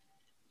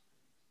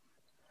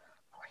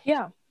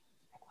 Yeah.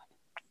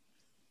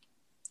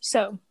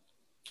 So,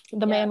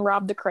 the man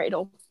robbed the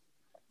cradle.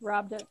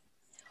 Robbed it.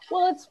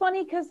 Well, it's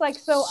funny because, like,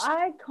 so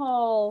I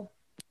call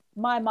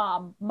my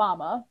mom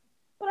mama,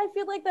 but I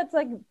feel like that's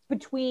like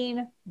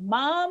between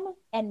mom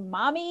and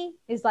mommy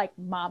is like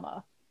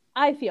mama.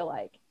 I feel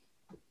like.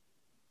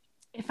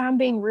 If I'm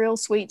being real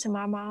sweet to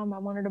my mom, I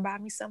want her to buy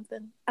me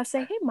something. I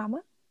say, "Hey,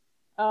 mama."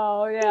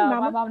 Oh yeah, hey,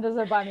 my mom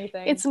doesn't buy me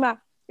things.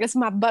 It's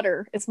my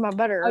butter. It's my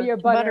butter. Oh, you're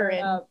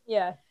buttering up.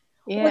 Yeah.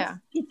 Yeah. Well,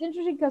 it's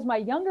interesting because my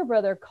younger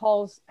brother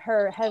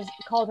has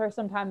called her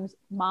sometimes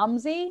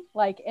Momsie,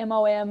 like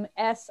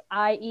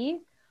Momsie.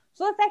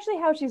 So that's actually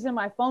how she's in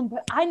my phone,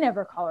 but I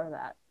never call her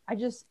that.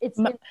 It's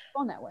in my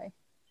phone that way.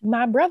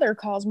 My brother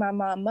calls my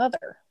mom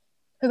mother.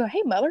 I go,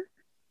 "Hey, mother."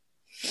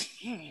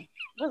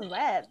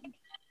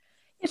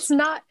 What's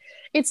that?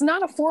 It's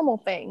not a formal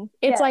thing.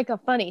 It's like a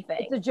funny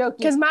thing. It's a joke.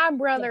 Because my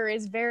brother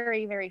is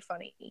very, very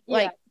funny.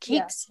 Like,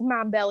 keeps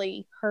my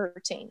belly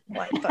hurting.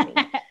 Like, funny.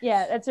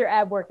 Yeah, that's your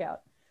ab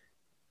workout.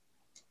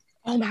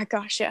 Oh my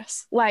gosh,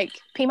 yes. Like,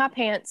 pee my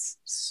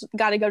pants,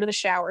 got to go to the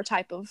shower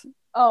type of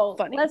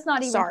funny. Let's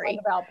not even talk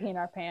about peeing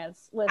our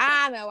pants. Listen.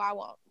 I know I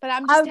won't. But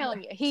I'm just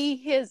telling you, he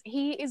is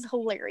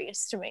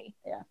hilarious to me.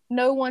 Yeah.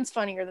 No one's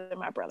funnier than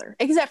my brother.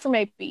 Except for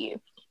maybe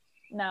you.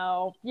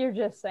 No, you're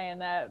just saying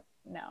that.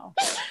 No,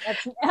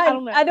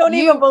 I don't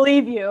even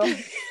believe you.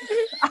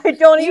 I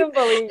don't even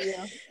believe you.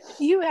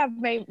 You have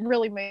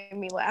really made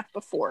me laugh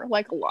before,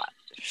 like a lot.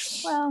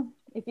 Well,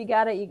 if you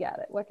got it, you got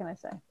it. What can I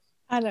say?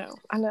 I know.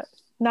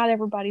 Not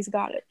everybody's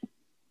got it.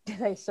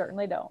 They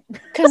certainly don't.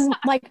 Because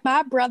like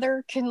my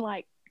brother can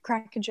like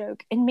crack a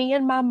joke, and me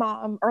and my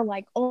mom are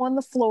like on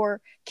the floor,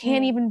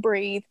 can't even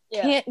breathe,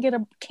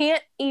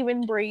 can't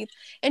even breathe,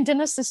 and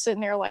Dennis is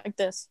sitting there like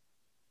this.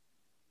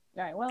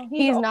 All right. Well,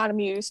 he's not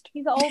amused.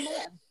 He's an old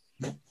man.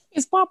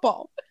 He's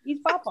Pawpaw. He's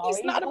Pawpaw.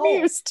 He's not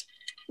amused.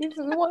 He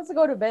wants to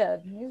go to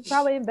bed. He's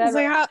probably in bed. He's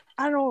like,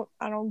 I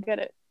don't get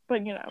it.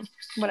 But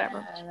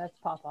whatever. That's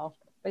Pawpaw. What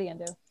are you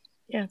gonna do?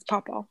 Yeah, it's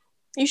Pawpaw.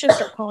 You should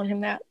start calling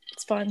him that.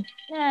 It's fun.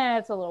 Yeah,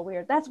 it's a little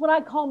weird. That's what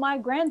I call my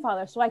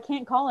grandfather, so I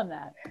can't call him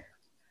that.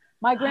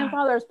 My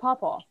grandfather is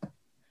Pawpaw.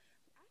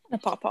 A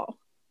Pawpaw.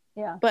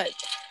 Yeah. But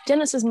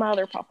Dennis is my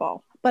other Pawpaw.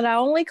 But I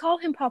only call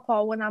him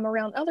Pawpaw when I'm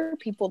around other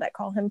people that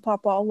call him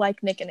Pawpaw,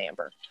 like Nick and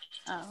Amber.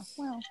 Oh,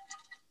 well,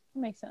 that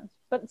makes sense.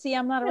 But see,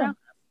 I'm not around,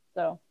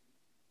 so.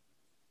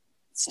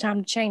 It's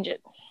time to change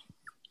it.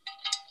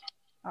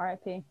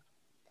 R.I.P.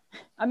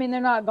 I mean,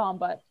 they're not gone,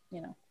 but,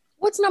 you know.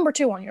 What's number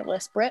 2 on your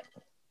list, Britt?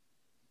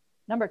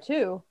 Number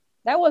 2?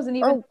 That wasn't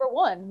even number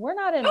 1. We're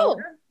not in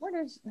order.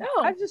 We're just.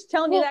 I was just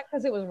telling you that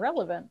because it was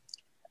relevant.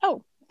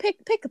 Oh, pick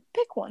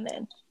one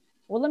then.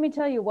 Well, let me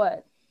tell you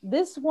what.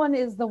 This one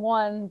is the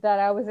one that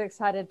I was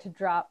excited to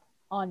drop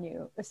on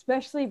you,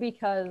 especially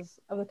because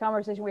of the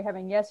conversation we were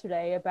having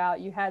yesterday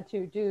about you had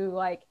to do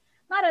like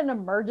not an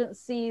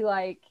emergency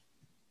like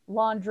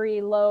laundry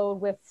load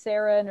with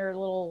Sarah and her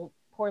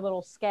poor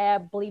little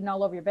scab bleeding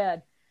all over your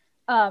bed.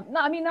 No,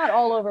 I mean not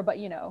all over, but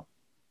you know.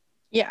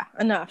 Yeah,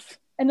 enough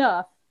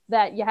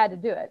that you had to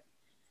do it.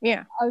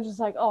 Yeah. I was just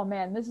like, oh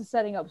man, this is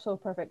setting up so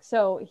perfect.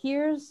 So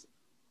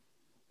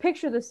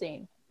picture the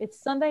scene.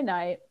 It's Sunday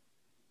night.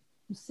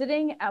 I'm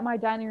sitting at my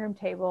dining room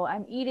table.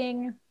 I'm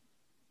eating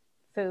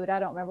food. I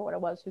don't remember what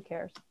it was. Who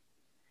cares?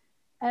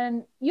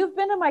 And you've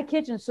been to my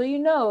kitchen, so you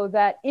know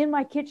that in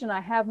my kitchen,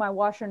 I have my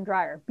washer and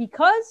dryer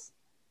because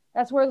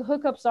that's where the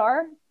hookups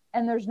are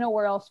and there's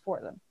nowhere else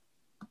for them.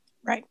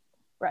 Right.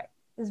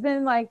 It's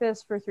been like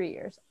this for 3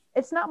 years.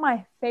 It's not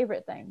my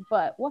favorite thing,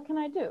 but what can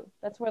I do?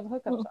 That's where the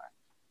hookups are.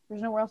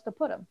 There's nowhere else to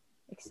put them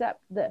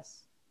except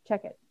this.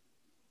 Check it.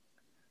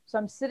 So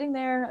I'm sitting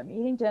there, I'm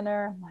eating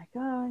dinner. I'm like,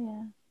 oh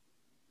yeah.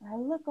 And I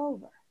look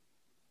over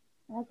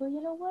and I go,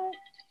 you know what?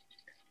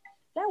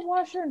 That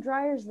washer and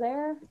dryer's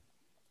there,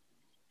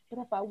 but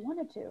if I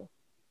wanted to,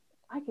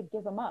 I could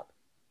give them up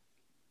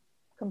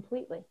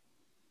completely.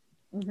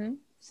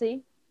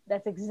 See?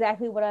 That's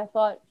exactly what I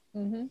thought.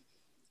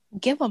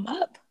 Give them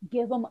up.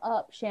 Give them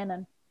up,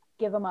 Shannon.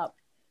 Give them up.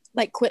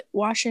 Like quit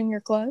washing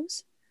your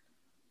clothes?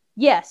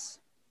 Yes.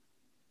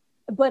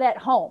 But at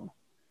home.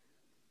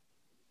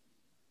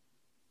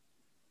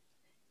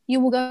 You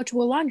will go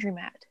to a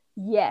laundromat.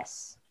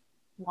 Yes.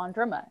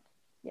 Laundromat.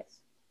 Yes.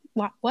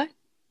 What?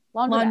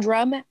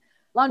 Laundromat.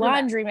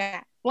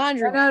 Laundromat.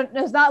 No,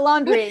 it's not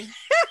laundry.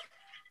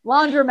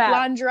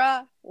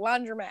 Laundromat.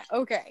 Laundromat.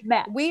 Okay.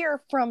 Matt. We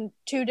are from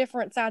 2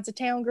 different sides of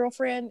town,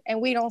 girlfriend,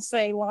 and we don't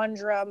say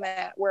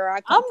laundromat where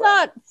I come from. I'm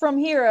not from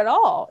here at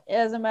all,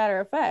 as a matter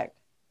of fact.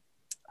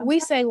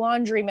 We say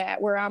laundromat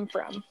where I'm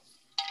from.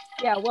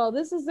 Yeah, well,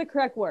 this is the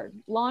correct word.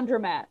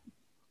 Laundromat.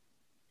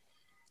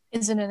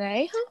 Is it an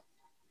A? Huh?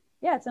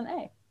 Yeah, it's an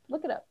A.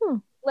 Look it up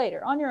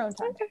later on your own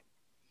time. Okay.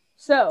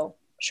 So.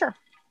 Sure.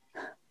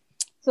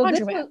 So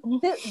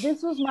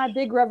this was my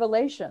big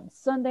revelation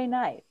Sunday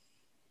night.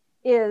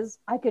 Is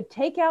I could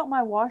take out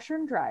my washer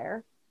and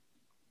dryer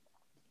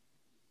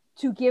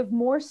to give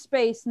more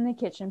space in the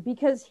kitchen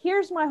because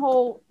here's my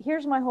whole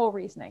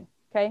reasoning.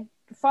 Okay,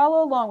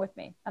 follow along with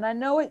me. And I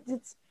know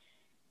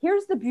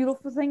here's the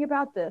beautiful thing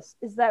about this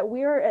is that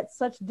we are at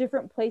such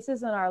different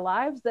places in our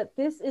lives that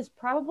this is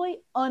probably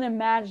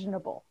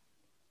unimaginable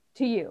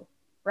to you,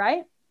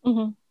 right?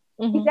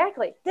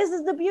 Exactly. This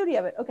is the beauty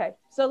of it. Okay,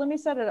 so let me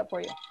set it up for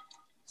you.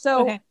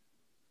 So. Okay.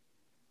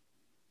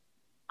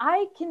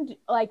 I can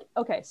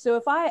so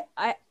if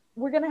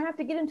we're going to have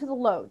to get into the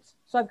loads.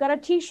 So I've got a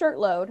t-shirt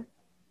load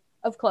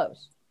of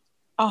clothes.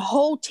 A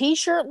whole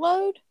t-shirt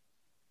load?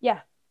 Yeah.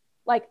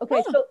 So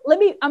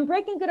I'm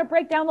going to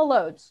break down the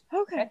loads.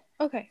 Okay.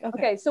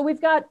 So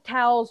we've got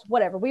towels,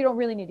 whatever. We don't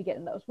really need to get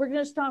in those. We're going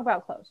to just talk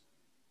about clothes.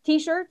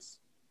 T-shirts,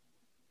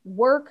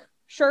 work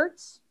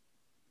shirts,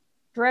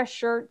 dress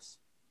shirts,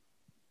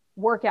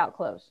 workout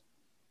clothes.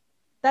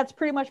 That's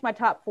pretty much my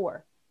top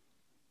 4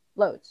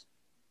 loads.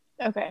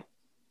 Okay.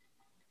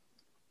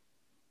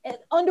 And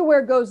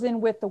underwear goes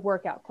in with the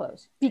workout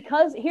clothes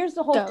because here's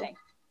the whole thing.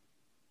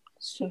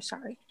 So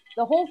sorry.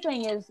 The whole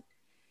thing is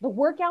the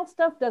workout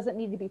stuff doesn't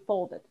need to be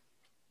folded.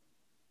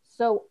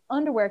 So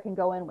underwear can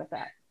go in with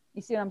that.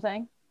 You see what I'm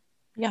saying?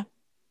 Yeah.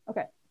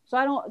 Okay. So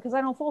I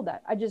don't fold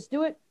that. I just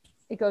do it.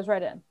 It goes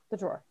right in the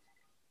drawer.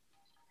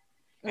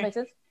 That makes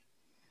sense?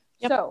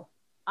 Yep. So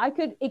I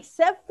could,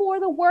 except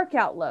for the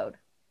workout load,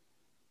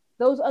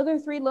 those other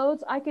 3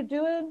 loads, I could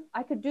do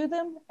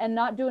them and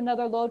not do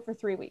another load for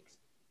 3 weeks.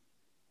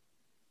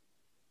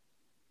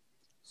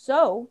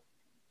 So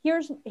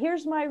here's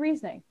my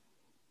reasoning.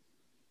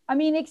 I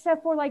mean,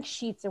 except for like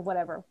sheets or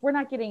whatever. We're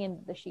not getting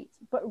into the sheets,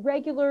 but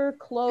regular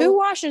clothes. Who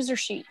washes their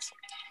sheets?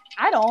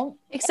 I don't.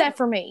 Except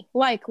for me.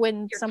 Like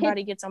when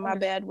somebody gets on my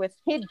bed with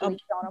a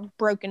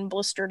broken,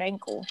 blistered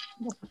ankle.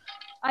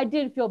 I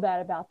did feel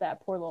bad about that.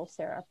 Poor little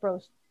Sarah.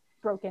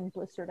 Broken,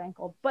 blistered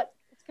ankle. But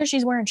because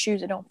she's wearing shoes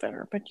that don't fit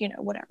her. But,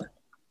 whatever.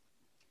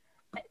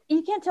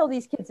 You can't tell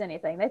these kids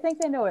anything. They think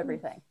they know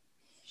everything.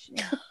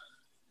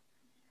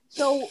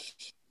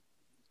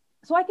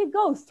 So I could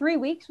go 3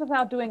 weeks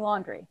without doing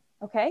laundry,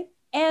 okay?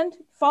 And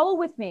follow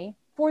with me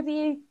for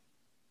that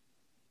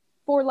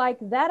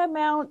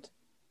amount,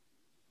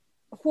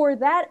 for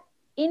that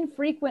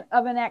infrequent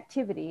of an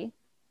activity,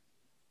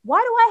 why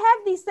do I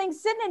have these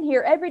things sitting in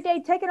here every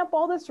day taking up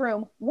all this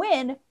room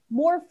when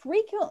more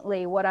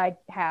frequently what I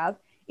have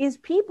is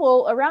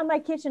people around my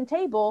kitchen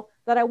table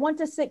that I want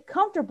to sit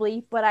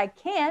comfortably, but I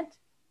can't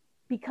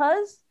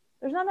because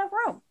there's not enough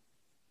room.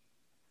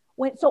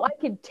 So I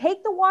could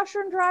take the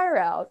washer and dryer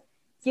out,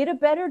 get a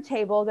better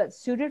table that's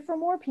suited for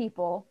more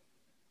people,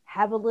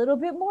 have a little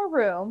bit more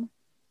room,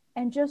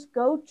 and just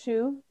go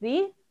to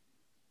the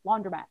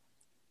laundromat.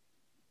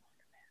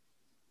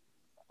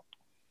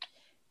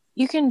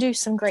 You can do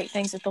some great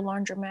things at the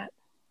laundromat.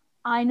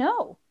 I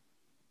know.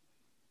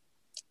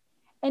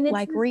 And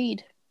it's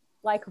read.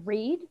 Like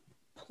read.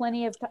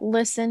 Plenty of time.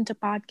 Listen to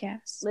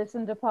podcasts.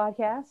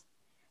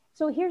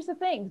 So here's the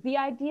thing. The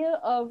idea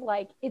of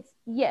like, it's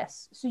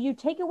yes. So you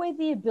take away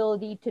the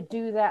ability to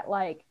do that,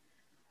 like,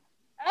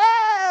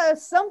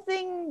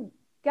 something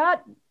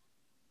got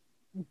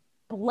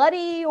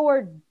bloody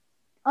or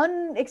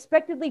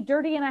unexpectedly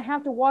dirty and I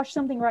have to wash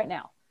something right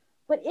now.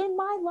 But in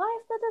my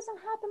life, that doesn't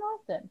happen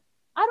often.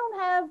 I don't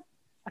have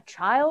a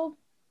child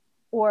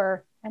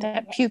or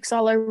that pukes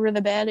all over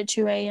the bed at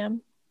 2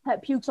 a.m.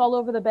 That pukes all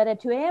over the bed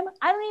at 2 a.m.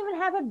 I don't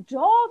even have a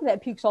dog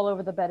that pukes all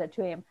over the bed at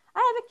 2 a.m. I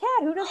have a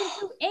cat who doesn't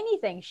do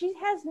anything. She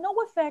has no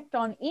effect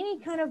on any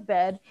kind of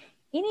bed,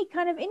 any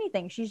kind of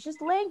anything. She's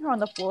just laying here on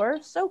the floor,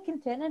 so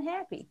content and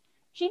happy.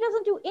 She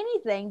doesn't do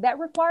anything that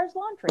requires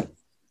laundry.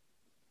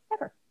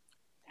 Ever.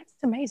 That's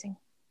amazing.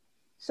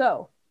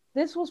 So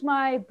this was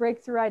my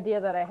breakthrough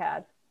idea that I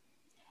had.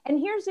 And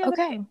here's the other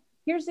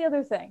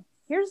thing.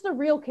 Here's the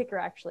real kicker,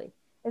 actually,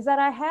 is that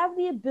I have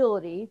the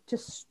ability to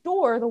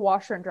store the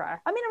washer and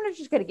dryer. I mean, I'm not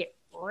just going to get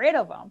rid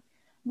of them.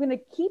 I'm going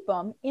to keep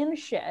them in a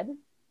shed.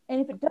 And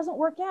if it doesn't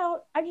work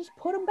out, I just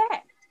put them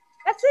back.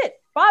 That's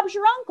it. Bob's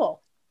your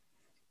uncle.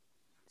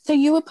 So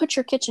you would put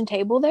your kitchen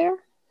table there?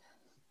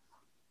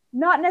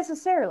 Not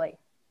necessarily.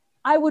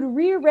 I would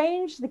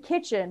rearrange the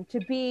kitchen to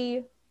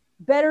be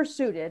better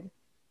suited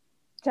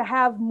to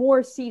have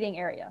more seating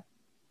area.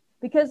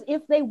 Because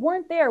if they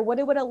weren't there, what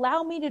it would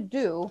allow me to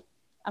do,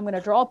 I'm going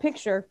to draw a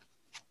picture.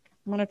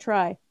 I'm going to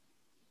try.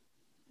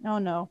 Oh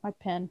no, my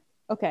pen.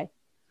 Okay.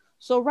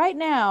 So right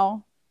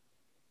now,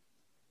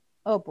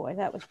 oh boy,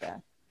 that was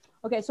bad.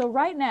 Okay, so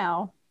right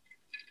now,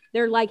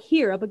 they're like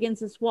here up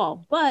against this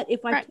wall. But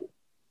if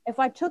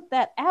I took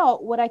that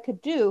out, what I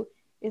could do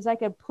is I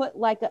could put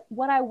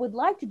what I would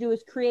like to do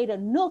is create a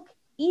nook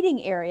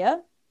eating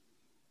area.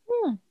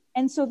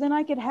 And so then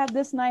I could have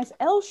this nice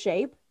L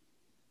shape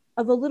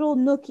of a little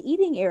nook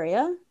eating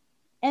area,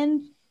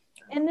 and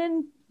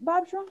then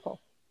Bob's your uncle.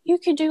 You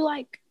could do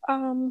like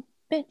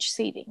bench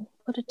seating.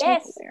 Put a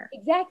table there.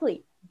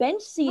 Exactly.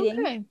 Bench seating.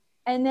 Okay.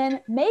 And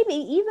then maybe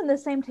even the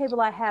same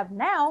table I have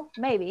now,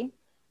 maybe,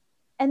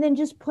 and then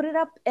just put it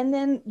up, and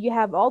then you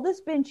have all this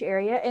bench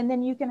area, and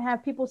then you can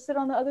have people sit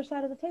on the other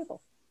side of the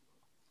table.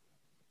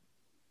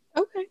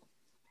 Okay.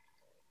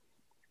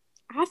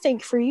 I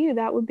think for you,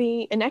 that would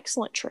be an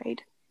excellent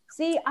trade.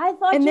 See, I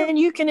thought and then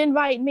you can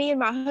invite me and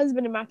my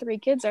husband and my 3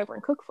 kids over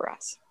and cook for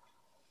us.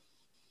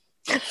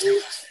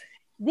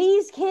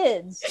 These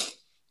kids.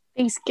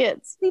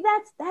 See,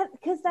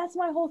 that's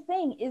my whole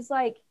thing is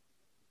like,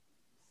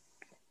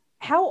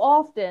 how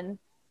often,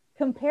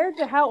 compared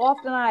to how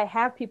often I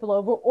have people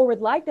over or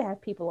would like to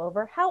have people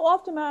over, how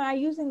often am I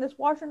using this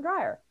washer and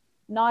dryer?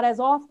 Not as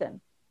often.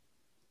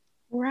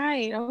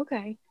 Right.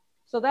 Okay.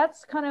 So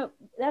that's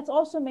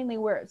also mainly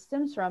where it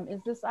stems from,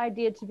 is this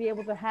idea to be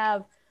able to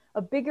have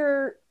a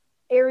bigger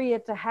area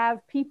to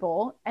have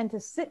people and to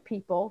sit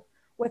people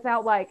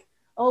without like,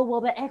 oh,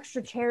 well, the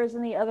extra chairs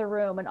in the other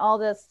room and all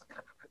this.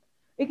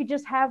 You could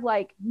just have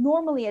like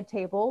normally a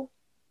table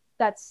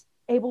that's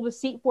able to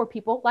seat 4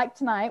 people, like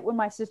tonight when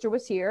my sister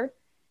was here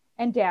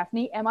and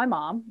Daphne and my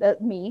mom,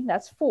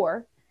 that's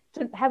 4,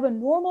 to have a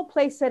normal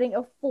place setting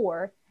of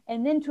 4,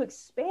 and then to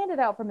expand it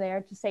out from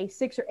there to say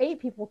 6 or 8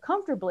 people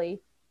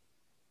comfortably.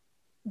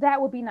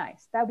 That would be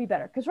nice. That would be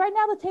better. Because right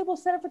now the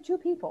table's set up for 2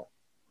 people.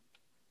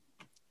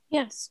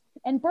 Yes.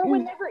 And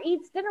Berwin never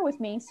eats dinner with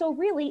me, so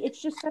really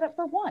it's just set up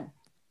for 1.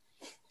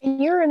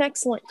 And you're an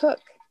excellent cook.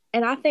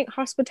 And I think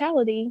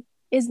hospitality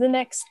is the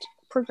next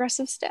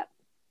progressive step.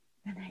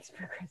 The next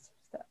progressive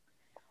step.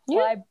 Yeah,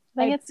 well, I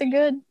think it's a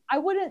good. I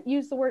wouldn't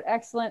use the word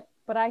excellent,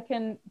 but I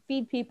can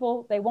feed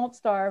people. They won't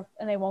starve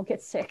and they won't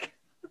get sick.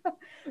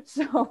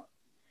 So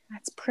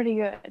that's pretty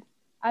good.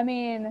 I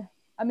mean,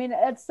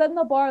 it's setting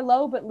the bar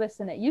low, but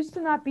listen, it used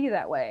to not be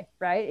that way,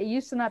 right? It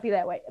used to not be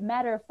that way.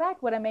 Matter of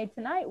fact, what I made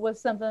tonight was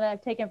something that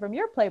I've taken from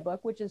your playbook,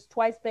 which is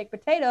twice baked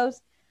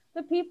potatoes.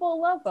 The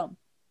people love them.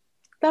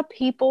 The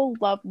people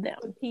love them.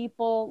 The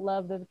people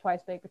love the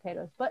twice baked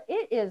potatoes, but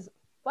it is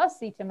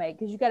fussy to make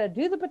because you got to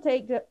do the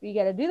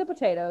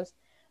potatoes.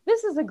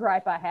 This is a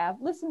gripe I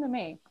have. Listen to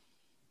me.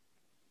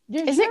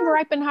 Is it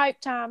gripe and hype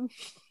time?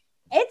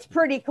 It's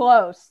pretty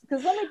close.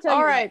 Because let me tell you,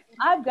 all right,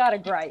 I've got a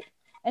gripe,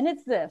 and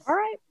it's this. All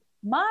right.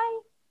 My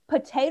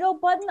potato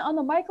button on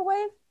the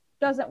microwave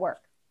doesn't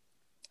work.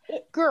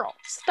 Girl,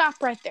 stop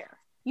right there.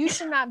 You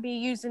should not be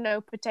using no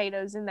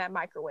potatoes in that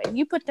microwave.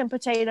 You put them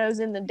potatoes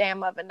in the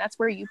damn oven. That's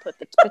where you put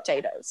the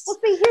potatoes. Well,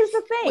 see, here's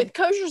the thing. With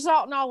kosher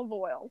salt and olive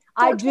oil.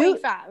 I do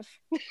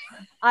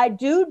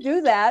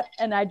that,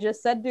 and I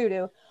just said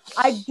doo-doo.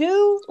 I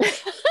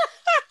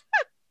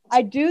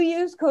do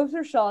use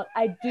kosher salt.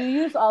 I do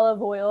use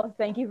olive oil.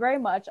 Thank you very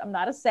much. I'm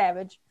not a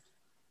savage.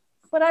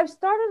 But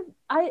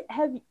I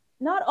have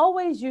not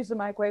always used the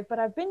microwave, but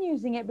I've been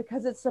using it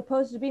because it's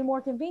supposed to be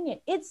more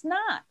convenient. It's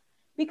not.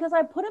 Because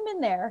I put them in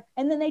there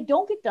and then they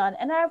don't get done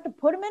and I have to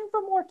put them in for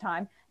more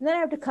time and then I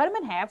have to cut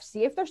them in half,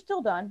 see if they're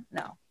still done.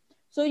 No.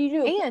 So you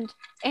do.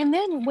 And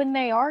then when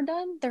they are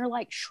done, they're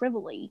like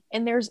shrivelly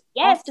and there's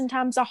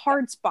oftentimes a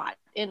hard spot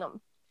in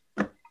them.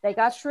 They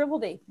got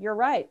shriveledy. You're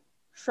right.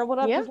 Shriveled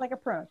up just like a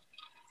prune.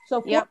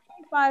 So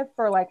 45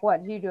 for like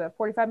what? Do you do it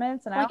 45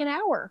 minutes, an hour? Like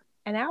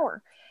an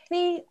hour.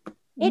 See,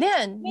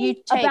 then you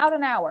take about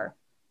an hour.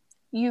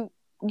 Then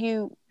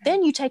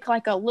you take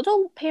like a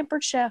little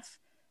Pampered Chef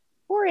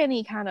or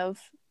any kind of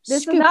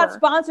This scooper. is not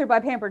sponsored by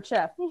Pampered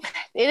Chef.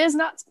 It is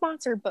not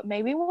sponsored, but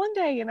maybe one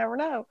day, you never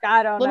know.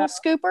 I don't know. Little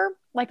scooper,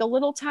 like a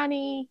little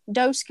tiny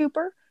dough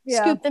scooper.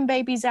 Yeah. Scoop them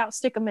babies out,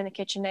 stick them in a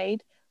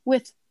KitchenAid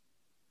with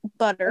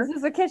butter.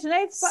 Is this a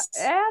KitchenAid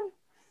ad?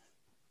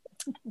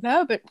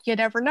 No, but you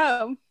never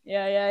know.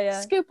 Yeah.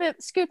 Scoop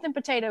them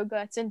potato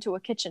guts into a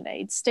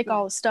KitchenAid, stick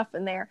all the stuff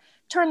in there,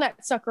 turn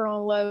that sucker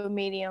on low,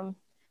 medium.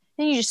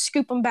 Then you just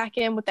scoop them back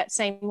in with that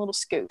same little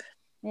scoop.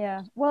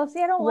 Yeah. Well,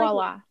 see, I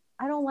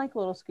don't like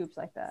little scoops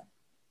like that.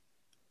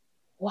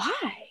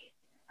 Why?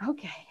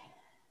 Okay.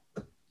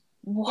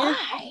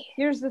 Why?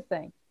 Here's the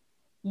thing.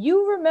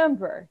 You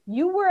remember,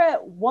 you were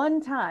at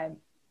one time,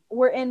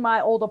 we're in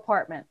my old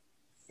apartment.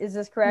 Is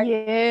this correct?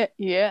 Yeah,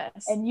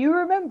 yes. And you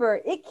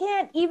remember, it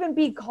can't even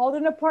be called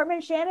an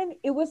apartment, Shannon.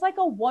 It was like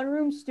a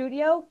one-room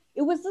studio.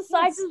 It was the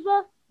size of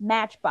a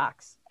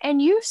matchbox.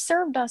 And you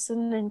served us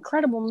an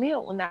incredible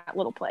meal in that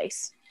little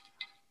place.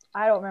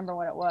 I don't remember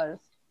what it was.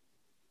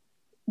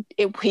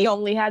 We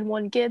only had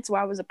one kid, so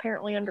I was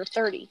apparently under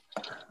 30.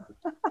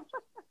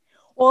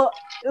 Well,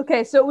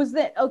 okay, so it was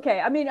then.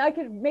 Okay, I mean, I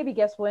could maybe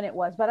guess when it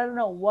was, but I don't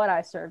know what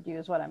I served you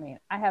is what I mean.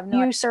 I have no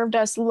idea. You served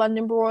us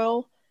London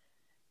broil.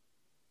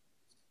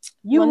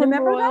 You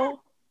remember that?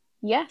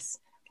 Yes,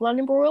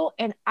 London broil,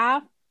 and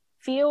I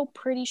feel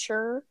pretty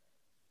sure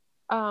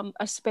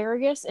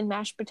asparagus and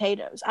mashed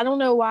potatoes. I don't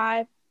know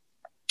why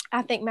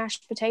I think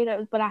mashed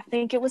potatoes, but I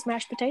think it was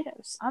mashed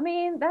potatoes. I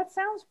mean, that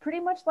sounds pretty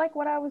much like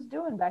what I was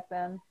doing back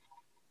then.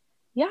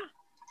 Yeah,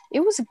 it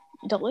was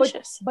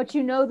delicious. But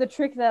you know, the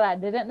trick that I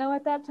didn't know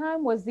at that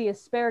time was the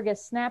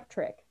asparagus snap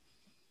trick.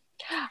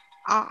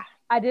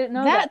 I didn't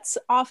know that's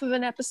off of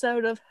an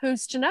episode of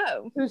Who's to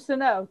Know. Who's to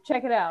Know?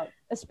 Check it out.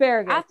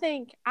 Asparagus. I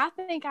think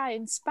I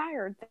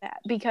inspired that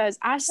because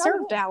I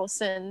served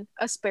Allison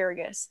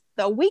asparagus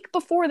the week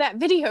before that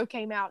video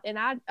came out, and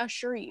I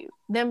assure you,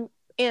 them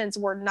ends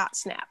were not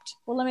snapped.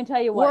 Well, let me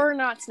tell you what. Were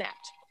not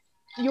snapped.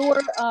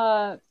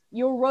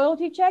 Your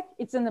royalty check,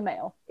 it's in the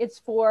mail. It's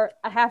for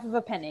a half of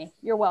a penny.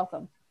 You're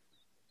welcome.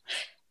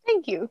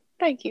 Thank you.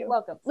 You're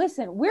welcome.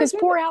 Listen, because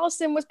poor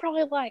Allison was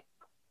probably like,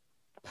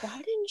 why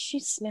didn't she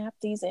snap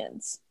these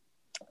ends?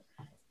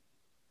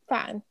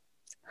 Fine.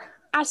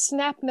 I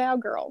snap now,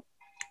 girl.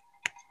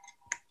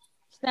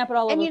 Snap it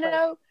all over. And you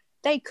know,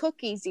 they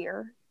cook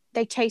easier.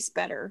 They taste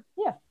better.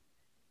 Yeah.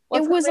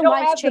 Well, it was a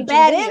life-changing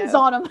video. Bad ends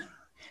on them.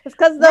 It's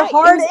because the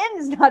hard end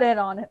is not in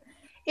on it.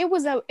 It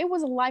was a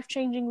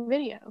life-changing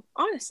video.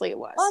 Honestly, it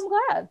was.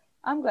 Well,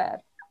 I'm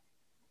glad.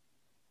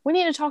 We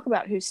need to talk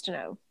about Who's to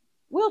Know.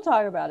 We'll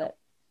talk about it.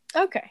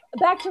 Okay.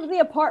 Back to the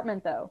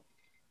apartment, though.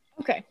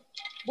 Okay.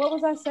 What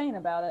was I saying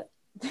about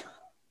it?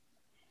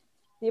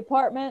 The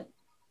apartment,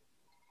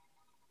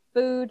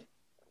 food,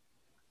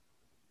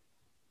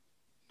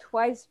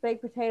 twice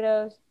baked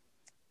potatoes.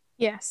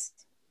 Yes.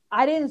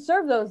 I didn't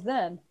serve those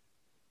then.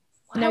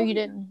 No, you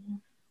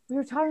didn't. We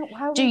were talking.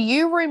 Do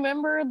you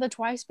remember the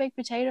twice baked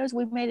potatoes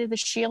we made at the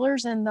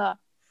Sheilers and the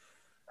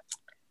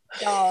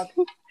dog?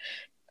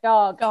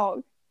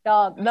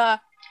 The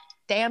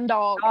damn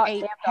dog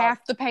ate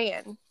half the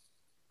pan.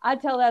 I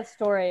tell that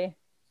story,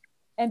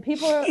 and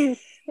people are.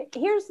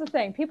 Here's the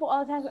thing: people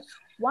all the time.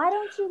 Why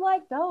don't you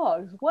like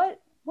dogs? What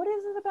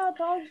is it about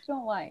dogs you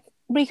don't like?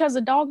 Because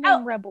a dog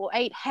named Rebel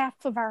ate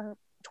half of our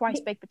twice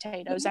baked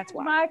potatoes. That's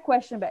why. My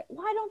question back: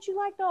 why don't you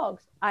like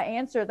dogs? I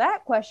answer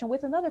that question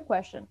with another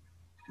question: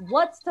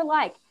 what's to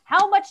like?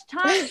 How much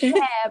time do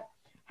you have?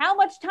 How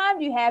much time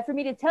do you have for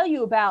me to tell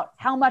you about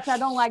how much I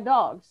don't like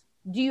dogs?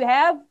 Do you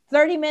have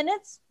 30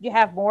 minutes? Do you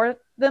have more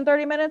than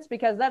 30 minutes?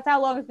 Because that's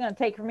how long it's going to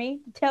take for me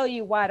to tell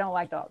you why I don't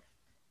like dogs.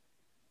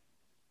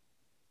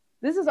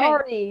 This is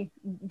already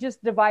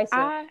just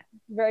divisive.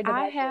 Very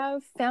divisive. I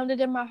have found it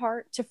in my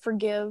heart to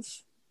forgive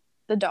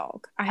the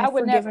dog. I have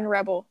forgiven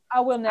Rebel. I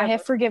will never. I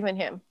have forgiven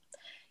him.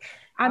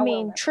 I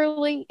mean,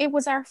 truly, it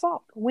was our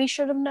fault. We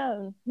should have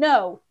known.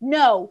 No. And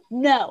don't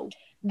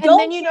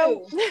then you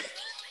know.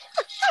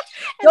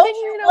 Don't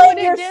you blame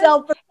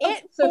yourself.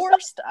 It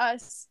forced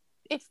us.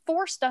 it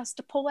forced us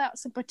to pull out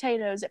some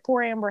potatoes that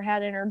poor Amber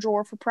had in her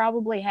drawer for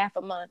probably half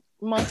a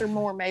month or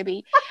more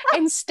maybe,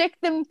 and stick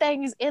them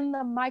things in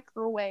the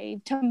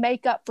microwave to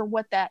make up for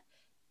what that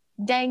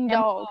dang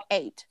dog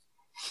ate.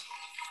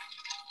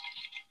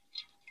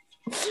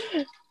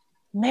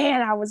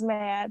 Man, I was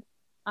mad.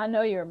 I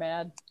know you were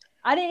mad.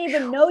 I didn't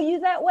even know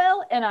you that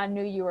well, and I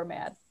knew you were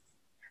mad.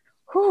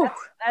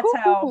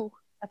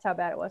 That's how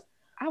bad it was.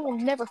 I will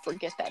never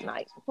forget that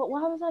night. But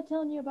why was I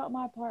telling you about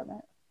my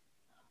apartment?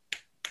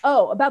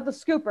 Oh, about the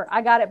scooper.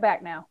 I got it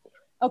back now.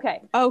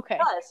 Okay.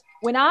 Because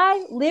when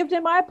I lived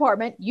in my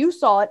apartment, you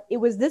saw it. It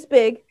was this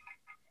big.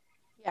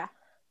 Yeah.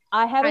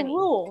 I had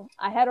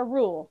a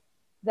rule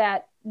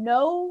that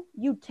no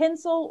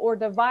utensil or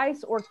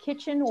device or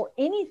kitchen or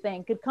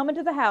anything could come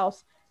into the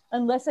house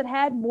unless it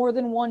had more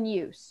than one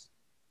use.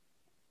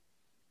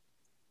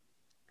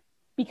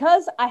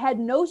 Because I had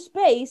no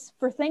space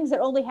for things that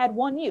only had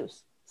one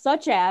use,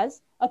 such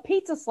as a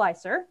pizza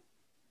slicer.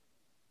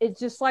 It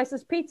just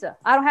slices pizza.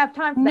 I don't have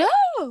time for that.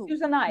 No.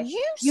 Use a knife.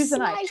 You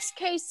slice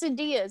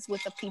quesadillas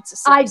with a pizza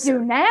slicer.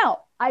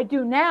 I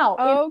do now.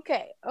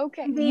 Okay.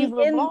 You've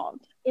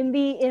evolved. In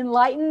the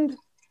enlightened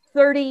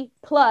 30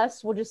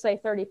 plus, we'll just say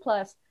 30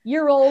 plus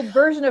year old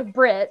version of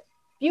Brit,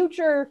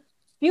 future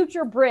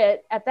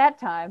Brit at that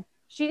time,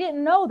 she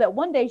didn't know that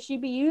one day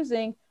she'd be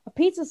using a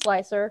pizza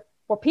slicer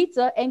for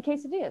pizza and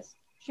quesadillas.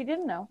 She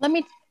didn't know.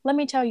 Let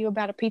me tell you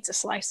about a pizza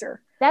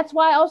slicer. That's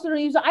why I also don't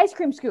use an ice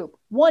cream scoop.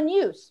 One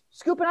use.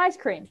 Scoop an ice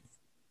cream.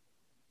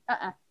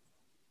 I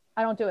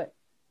don't do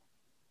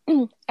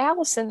it.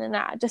 Allison and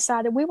I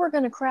decided we were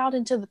going to crowd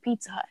into the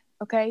Pizza Hut.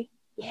 Okay?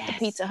 Yes. The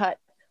Pizza Hut.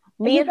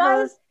 You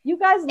guys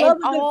love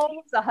the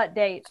Pizza Hut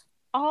date.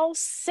 All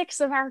 6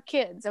 of our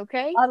kids,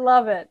 okay? I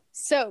love it.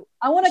 So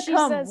I want to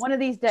come one of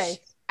these days.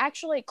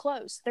 Actually, it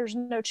closed. There's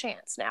no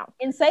chance now.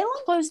 In Salem?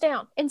 Closed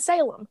down. In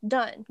Salem.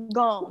 Done.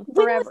 Gone.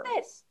 Forever. When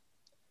was this?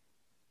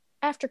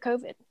 After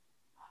COVID.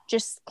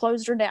 Just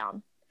closed her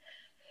down.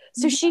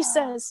 So she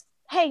says,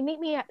 hey, meet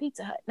me at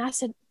Pizza Hut. And I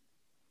said,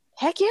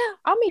 heck yeah,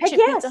 I'll meet you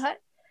at Pizza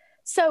Hut.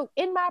 So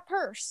in my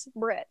purse,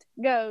 Britt,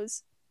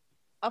 goes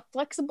a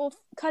flexible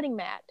cutting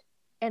mat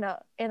and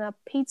a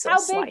pizza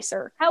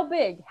slicer. How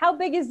big? How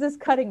big is this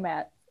cutting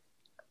mat?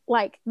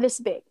 Like this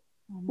big.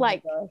 Oh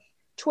like gosh.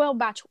 12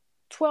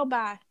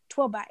 by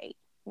 8,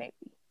 maybe.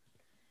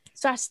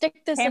 So I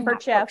stick this Pampered in my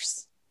Chef.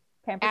 purse.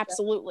 Pampered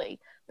Absolutely.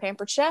 Chef.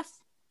 Pampered Chef,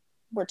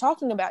 we're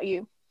talking about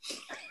you.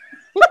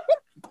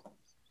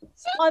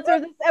 Sponsor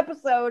this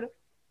episode.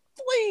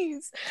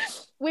 Please.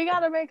 We got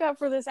to make up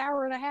for this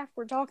hour and a half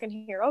we're talking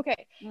here.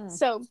 Okay.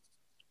 So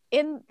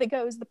in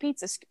goes the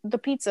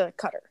pizza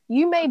cutter.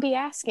 You may be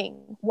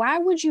asking, why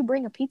would you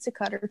bring a pizza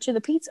cutter to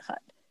the Pizza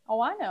Hut?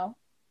 Oh, I know.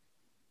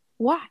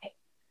 Why?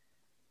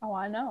 Oh,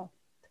 I know.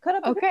 To cut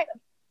up a okay. pizza.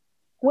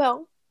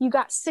 Well, you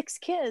got 6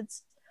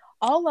 kids.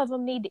 All of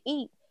them need to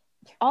eat.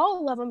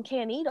 All of them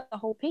can't eat a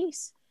whole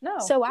piece. No.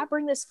 So I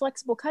bring this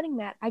flexible cutting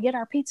mat. I get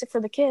our pizza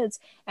for the kids,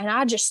 and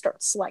I just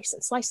start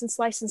slicing.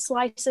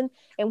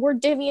 And we're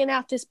divvying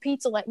out this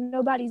pizza like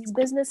nobody's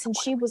business. And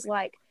she was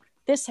like,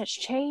 this has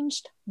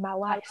changed my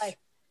life.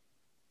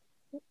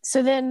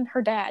 So then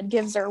her dad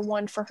gives her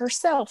one for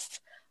herself,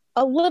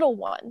 a little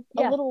one,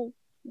 a little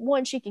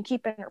one she can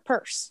keep in her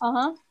purse.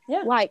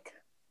 Yeah. Like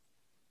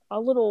a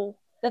little,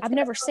 I've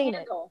never seen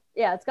handle.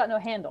 Yeah, it's got no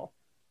handle.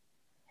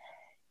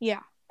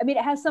 Yeah. I mean,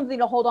 it has something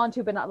to hold on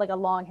to, but not like a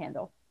long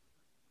handle.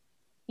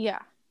 Yeah.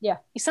 Yeah.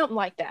 Something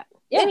like that.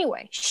 Yeah.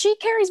 Anyway, she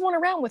carries one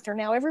around with her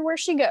now everywhere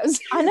she goes.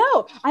 I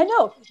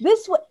know.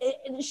 This was,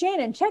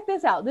 Shannon, check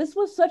this out. This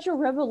was such a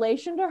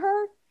revelation to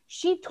her.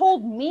 She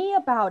told me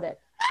about it.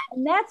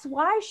 And that's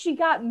why she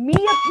got me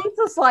a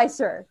pizza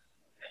slicer.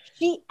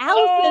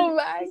 Allison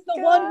is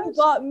the one who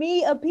got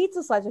me a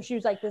pizza slicer. She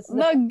was like, this is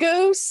the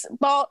goose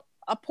bought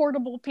a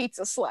portable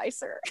pizza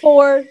slicer.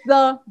 For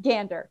the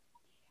gander.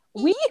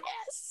 We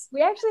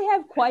actually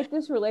have quite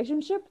this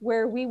relationship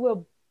where we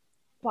will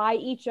buy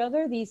each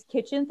other these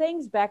kitchen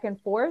things back and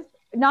forth,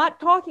 not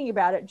talking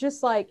about it,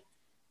 just like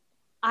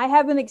I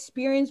have an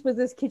experience with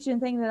this kitchen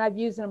thing that I've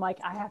used, and I'm like,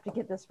 I have to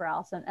get this for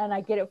Allison, and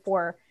I get it for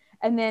her,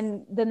 and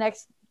then the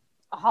next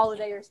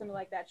holiday or something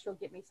like that, she'll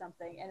get me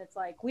something, and it's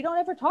like we don't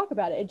ever talk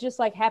about it. It just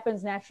like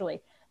happens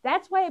naturally.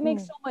 That's why it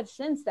makes so much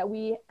sense that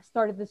we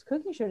started this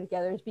cooking show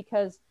together, is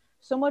because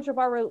so much of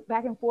our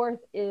back and forth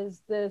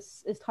is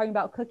talking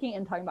about cooking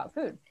and talking about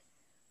food.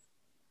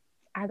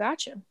 I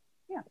got you.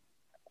 Yeah.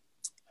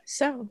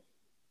 So,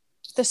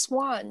 the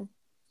swan,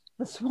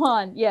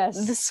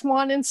 yes. The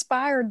swan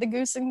inspired the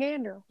goose and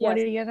gander. Yes. What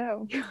do you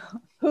know?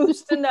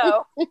 Who's to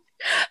know?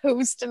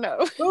 Who's to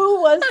know?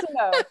 Who was to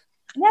know?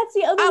 And that's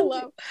the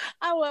other.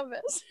 I love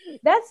this.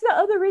 That's the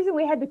other reason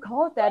we had to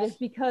call it that, is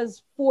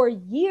because for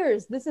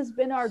years this has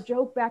been our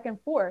joke back and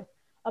forth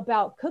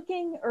about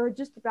cooking or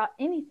just about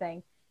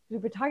anything.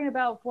 We've been talking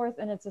about forth,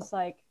 and it's just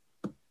like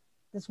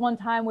this one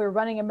time we were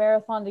running a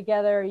marathon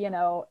together,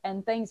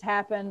 and things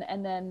happen,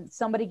 and then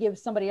somebody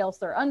gives somebody else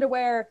their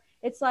underwear.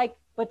 It's like,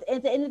 but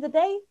at the end of the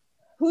day,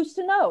 who's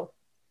to know?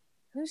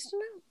 Who's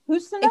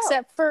to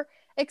know?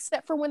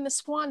 Except for when the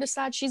swan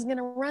decides she's going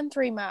to run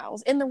 3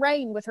 miles in the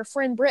rain with her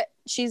friend Brit.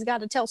 She's got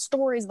to tell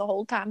stories the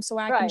whole time so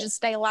I can just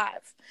stay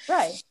alive.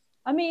 Right.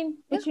 I mean,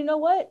 but you know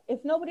what?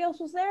 If nobody else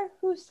was there,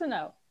 who's to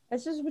know?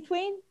 It's just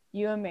between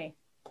you and me.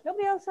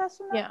 Nobody else has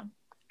to know. Yeah.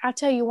 I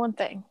tell you one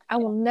thing. I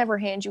will never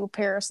hand you a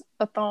pair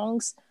of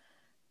thongs.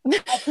 I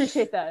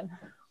appreciate that.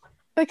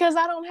 Because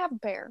I don't have a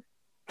pair.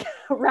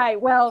 Right.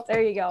 Well,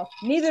 there you go.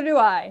 Neither do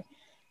I.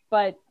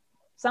 But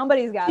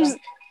somebody's got them.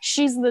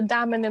 She's the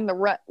diamond in the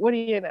rut. What do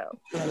you know?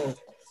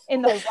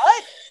 In the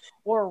rut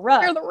or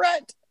rut? Or the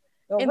rut.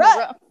 The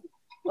rut.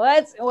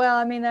 Well,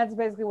 I mean, that's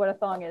basically what a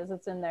thong is.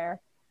 It's in there.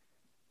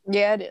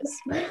 Yeah, it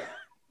is.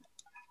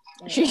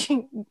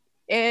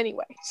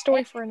 Anyway,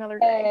 story for another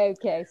day.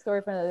 Okay,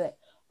 story for another day.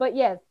 But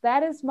yes,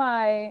 that is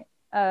my,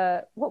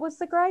 what was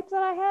the gripe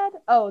that I had?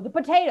 Oh, the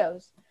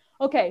potatoes.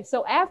 Okay,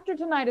 so after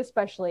tonight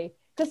especially,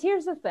 because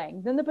here's the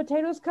thing. Then the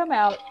potatoes come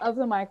out of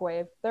the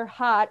microwave. They're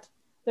hot.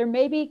 They're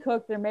maybe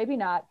cooked. They're maybe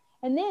not.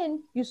 And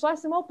then you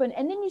slice them open,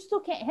 and then you still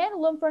can't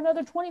handle them for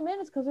another 20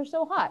 minutes because they're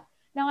so hot.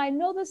 Now, I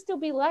know they'll still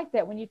be like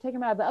that when you take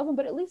them out of the oven,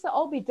 but at least they'll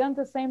all be done at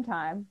the same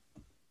time.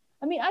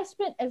 I mean, I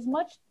spent as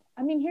much,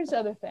 I mean, here's the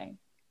other thing.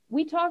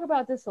 We talk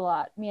about this a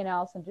lot, me and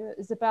Allison do,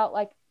 is about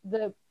like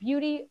the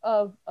beauty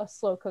of a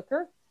slow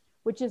cooker,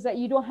 which is that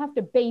you don't have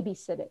to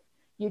babysit it.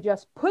 You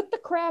just put the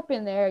crap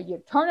in there,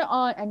 you turn it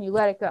on, and you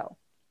let it go,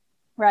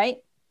 right?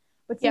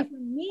 But see, for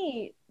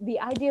me, the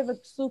idea of a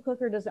slow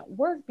cooker doesn't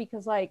work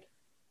because, like,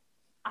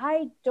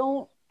 I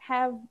don't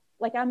have,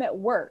 like, I'm at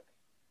work.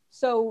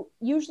 So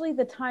usually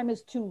the time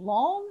is too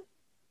long.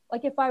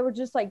 Like, if I were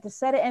just, like, to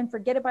set it and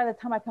forget it by the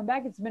time I come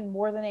back, it's been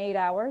more than 8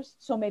 hours.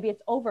 So maybe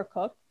it's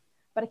overcooked.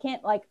 But I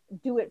can't, like,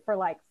 do it for,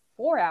 like,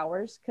 4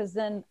 hours because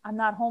then I'm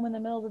not home in the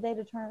middle of the day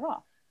to turn it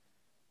off.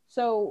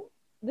 So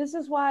this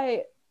is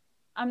why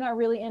I'm not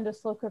really into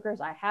slow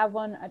cookers. I have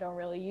one. I don't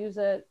really use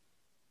it.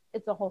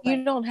 It's a whole thing.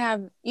 You don't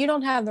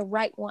have the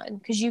right one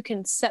because you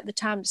can set the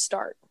time to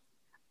start.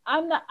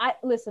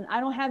 Listen, I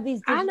don't have these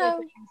digital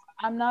things.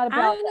 I'm not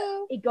about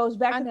that. It goes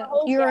back to the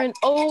whole You're an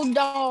old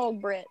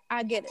dog, Britt.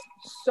 I get it.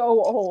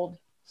 So old.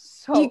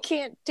 So you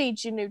can't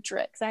teach you new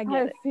tricks. I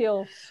get it. I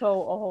feel so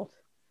old.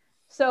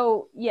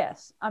 So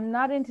yes, I'm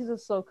not into the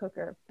slow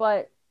cooker,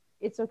 but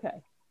it's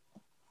okay.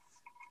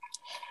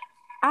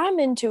 I'm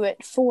into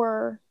it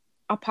for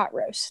a pot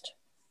roast.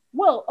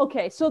 Well,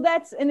 okay, so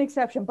that's an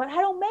exception, but I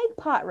don't make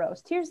pot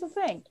roast. Here's the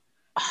thing.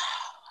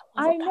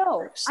 I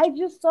know. I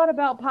just thought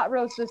about pot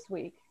roast this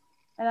week,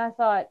 and I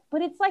thought,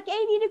 but it's like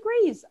 80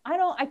 degrees.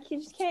 I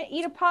just can't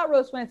eat a pot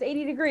roast when it's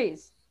 80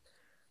 degrees.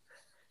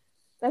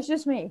 That's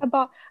just me.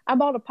 I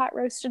bought a pot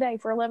roast today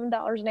for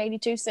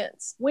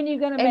 $11.82. When are you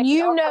gonna make it?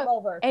 Come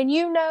over. And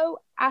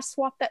I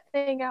swapped that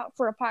thing out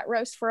for a pot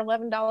roast for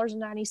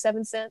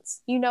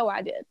 $11.97. You know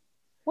I did.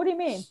 What do you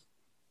mean?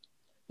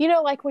 You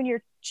know, like when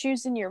you're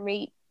choosing your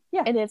meat,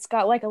 and it's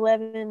got like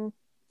 11.14,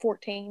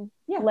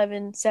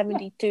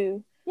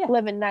 11.72,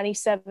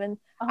 11.97.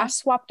 I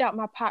swapped out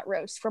my pot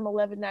roast from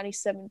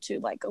 11.97 to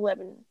like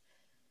 11,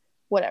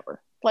 whatever.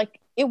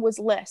 Like it was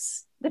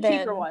less. The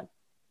cheaper one.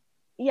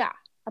 Yeah.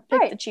 I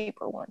picked the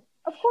cheaper one.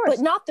 Of course. But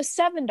not the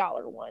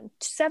 $7 one.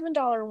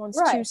 $7 one's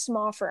too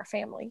small for a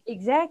family.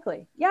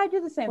 Exactly. Yeah, I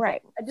do the same thing.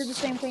 I did the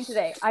same thing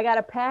today. I got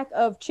a pack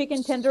of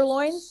chicken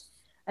tenderloins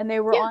and they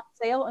were on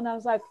sale. And I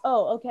was like,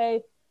 oh,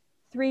 okay,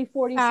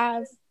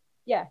 $3.47.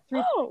 Yeah,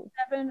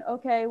 $3.47.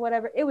 Okay,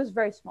 whatever. It was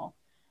very small.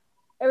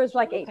 It was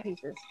like 8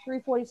 pieces.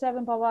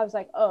 $3.47, blah, blah. I was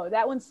like, oh,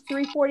 that one's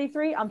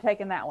 $3.43. I'm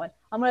taking that one.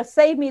 I'm going to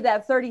save me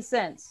that 30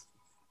 cents.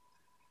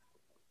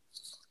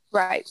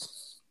 Right.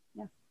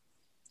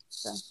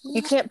 So,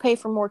 you can't pay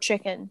for more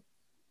chicken.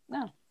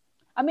 No.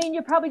 I mean,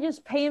 you're probably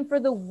just paying for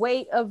the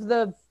weight of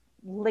the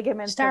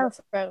ligaments.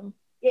 Styrofoam.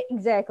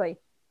 Exactly.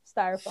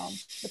 Styrofoam.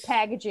 The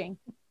packaging.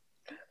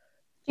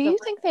 Do you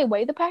think they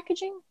weigh the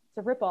packaging? It's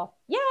a ripoff.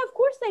 Yeah, of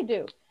course they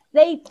do.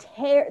 They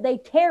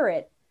tear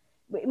it,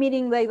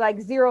 meaning they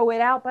like zero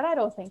it out, but I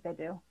don't think they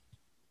do.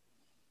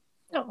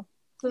 No.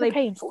 So they're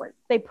paying for it.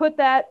 They put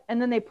that and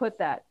then they put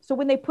that. So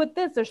when they put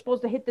this, they're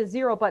supposed to hit the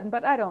 0 button,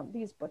 but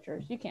these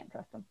butchers, you can't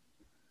trust them.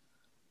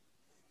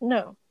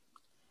 No.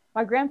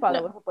 My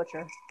grandfather was a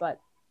butcher, but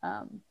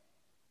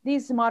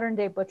these modern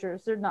day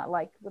butchers, they're not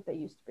like what they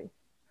used to be.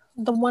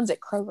 The ones at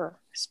Kroger,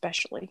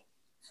 especially.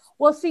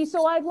 Well, see,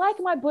 so I like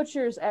my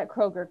butchers at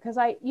Kroger because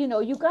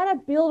you got to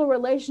build a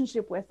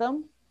relationship with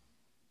them.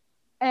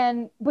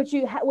 But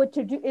what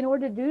to do in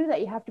order to do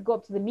that, you have to go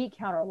up to the meat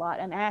counter a lot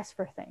and ask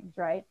for things,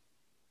 right?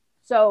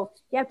 So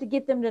you have to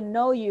get them to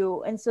know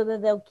you, and so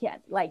that they'll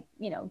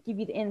give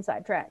you the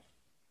inside track.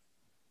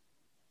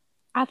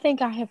 I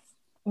think I have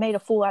made a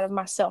fool out of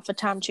myself a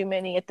time too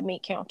many at the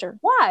meat counter.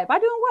 Why? By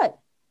doing what?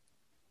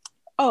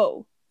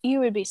 Oh, you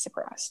would be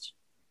surprised.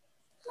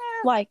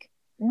 Like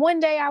one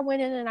day I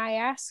went in and I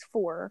asked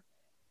for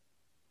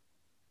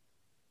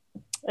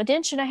 1.5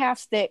 inch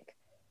thick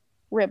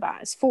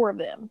ribeyes, 4 of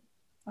them.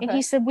 Okay. And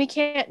he said, we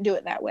can't do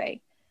it that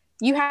way.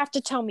 You have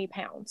to tell me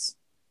pounds.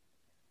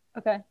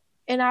 Okay.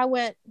 And I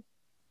went,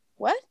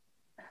 what?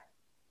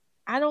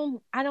 I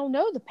don't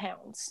know the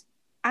pounds.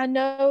 I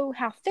know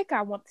how thick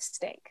I want the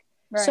steak.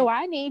 Right. So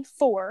I need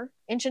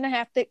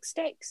 4-inch-and-a-half thick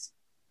steaks.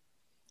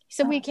 He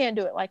said, we can't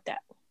do it like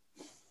that.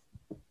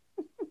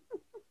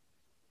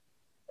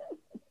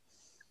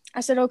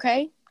 I said,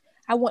 okay.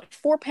 I want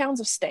 4 pounds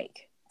of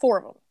steak. 4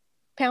 of them.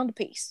 Pound a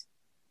piece.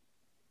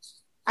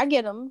 I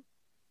get them.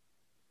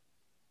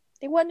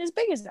 They wasn't as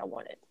big as I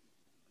wanted.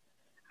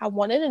 I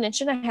wanted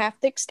 1.5-inch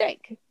thick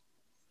steak.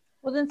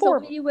 Well, then, so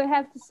what you would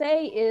have to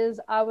say is,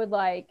 I would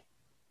like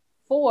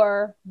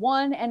 4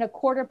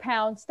 1.25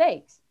 pound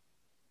steaks.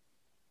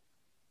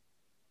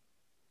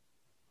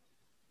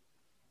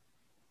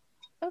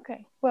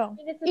 Okay. Well,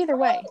 either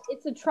way,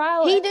 it's a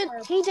trial. He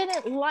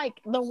didn't like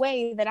the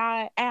way that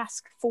I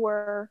asked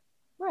for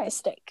the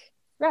steak.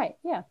 Right.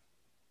 Yeah.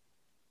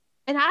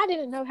 And I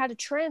didn't know how to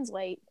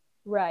translate.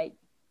 Right.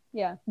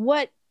 Yeah.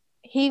 What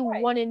he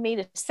wanted me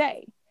to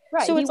say.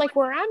 Right. So it's like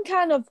where I'm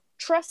kind of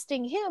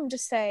trusting him to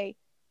say,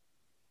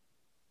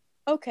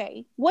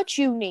 okay, what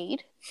you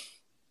need.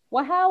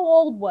 Well, how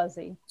old was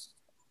he?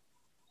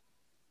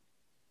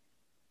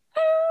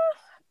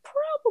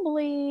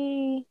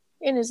 Probably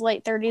in his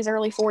late 30s,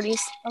 early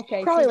 40s.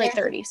 Okay. Probably late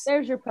 30s.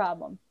 There's your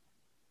problem.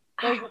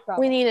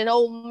 We need an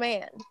old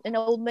man.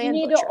 You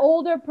need an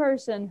older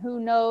person who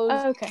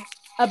knows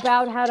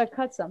about how to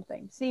cut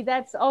something. See,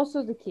 that's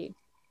also the key.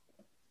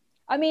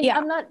 I mean,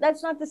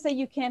 that's not to say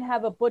you can't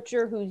have a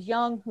butcher who's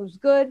young, who's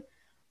good,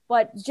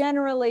 but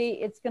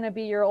generally it's going to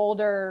be your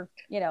older,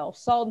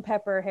 salt and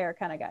pepper hair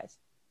kind of guys.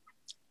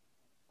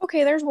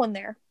 Okay, there's one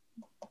there.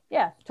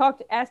 Yeah,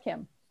 ask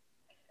him.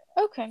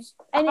 Okay.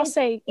 And I'll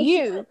say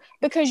you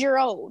because you're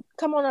old.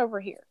 Come on over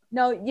here.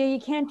 No, you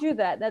can't do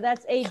that.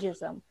 That's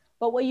ageism.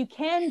 But what you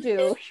can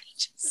do,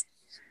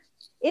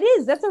 it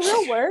is. That's a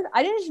real word.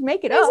 I didn't just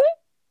make it up. Is it?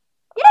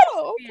 Yes.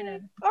 Oh, okay.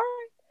 All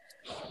right.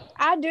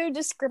 I do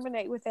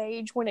discriminate with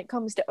age when it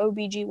comes to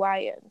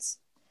OBGYNs.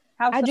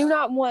 How so? I do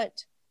not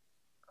want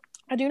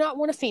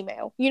a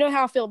female. You know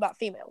how I feel about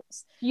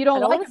females. You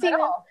don't like them at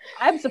all.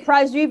 I'm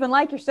surprised you even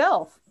like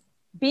yourself,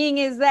 being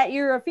is that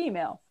you're a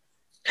female.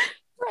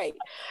 Right.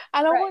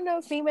 I don't want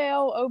no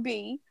female OB.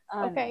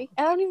 Okay.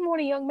 I don't even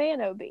want a young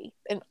man OB.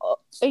 And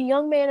a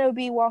young man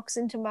OB walks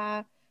into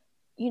my,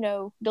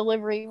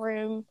 delivery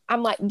room.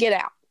 I'm like, get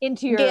out.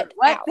 Into your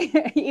what?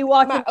 You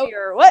walk into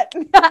your what?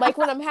 Like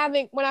when I'm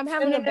having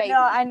a baby.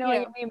 No, I know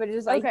what you mean, but it's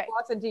just like he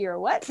walks into your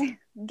what?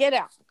 Get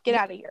out. Get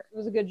out of here. It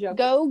was a good joke.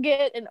 Go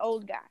get an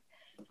old guy.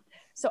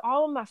 So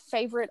all of my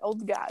favorite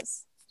old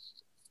guys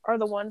are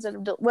the ones that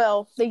have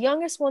the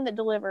youngest one that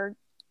delivered.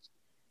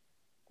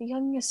 The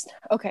youngest.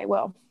 Okay,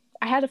 well,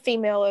 I had a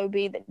female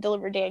OB that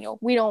delivered Daniel.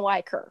 We don't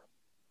like her.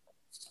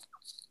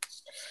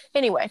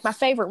 Anyway, my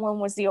favorite one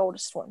was the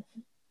oldest one.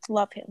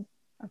 Love him.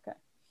 Okay.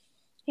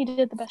 He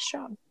did the best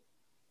job.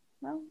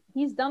 Well,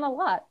 he's done a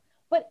lot.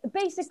 But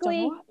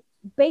basically,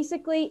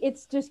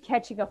 it's just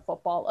catching a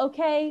football.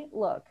 Okay,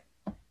 look.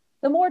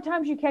 The more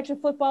times you catch a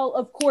football,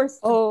 of course.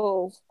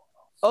 No.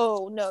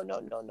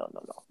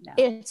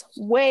 It's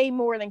way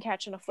more than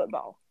catching a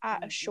football. I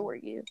assure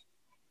you.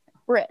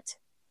 Brit.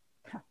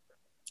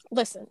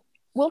 Listen,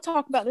 we'll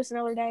talk about this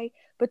another day,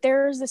 but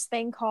there's this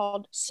thing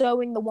called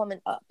sewing the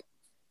woman up.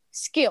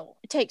 Skill.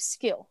 It takes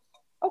skill.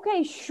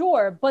 Okay,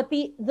 sure, but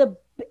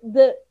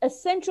the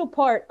essential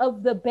part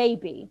of the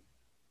baby.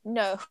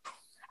 No,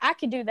 I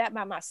can do that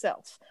by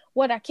myself.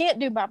 What I can't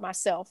do by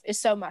myself is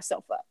sew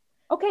myself up.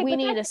 Okay, we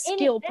need a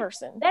skilled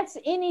person. That's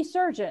any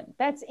surgeon.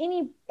 That's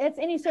any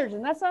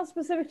surgeon. That's not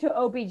specific to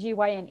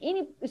OBGYN.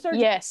 Any surgeon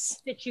can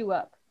stitch you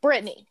up.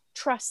 Brittany,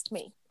 trust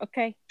me.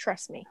 Okay,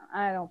 trust me.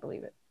 I don't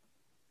believe it.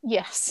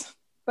 Yes.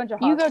 Bunch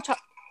of you go talk.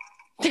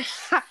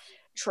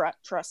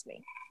 Trust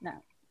me. No.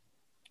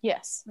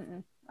 Yes.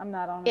 I'm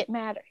not on it.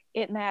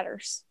 It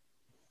matters.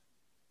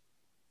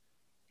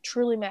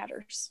 Truly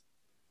matters.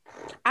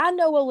 I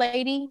know a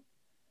lady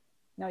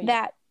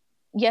that,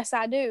 yes,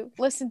 I do.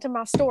 Listen to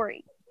my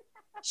story.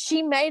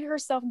 She made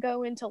herself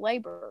go into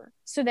labor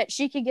so that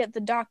she could get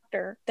the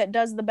doctor that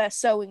does the best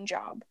sewing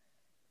job.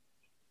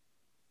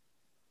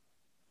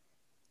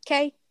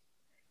 Okay?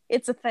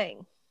 It's a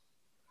thing.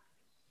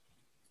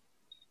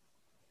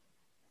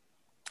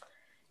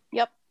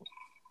 Yep.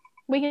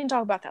 We can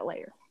talk about that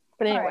later.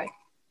 But anyway. Right.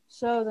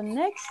 So the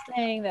next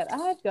thing that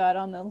I've got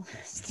on the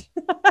list,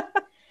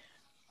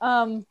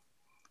 I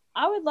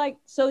would like,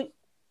 so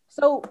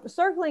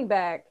circling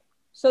back,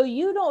 so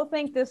you don't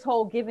think this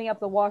whole giving up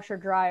the washer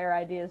dryer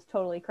idea is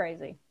totally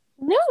crazy?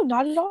 No,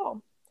 not at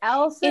all.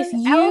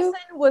 Allison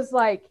was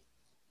like,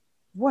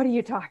 what are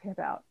you talking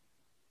about?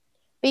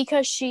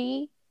 Because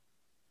she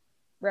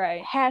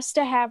has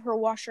to have her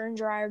washer and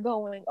dryer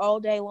going all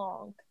day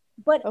long.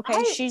 But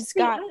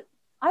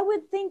I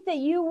would think that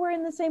you were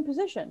in the same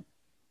position.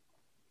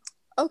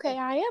 Okay,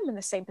 I am in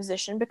the same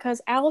position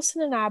because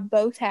Allison and I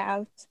both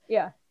have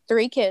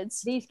 3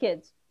 kids. These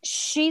kids.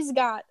 She's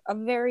got a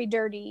very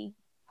dirty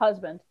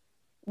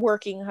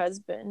working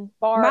husband.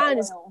 Mine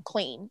is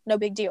clean, no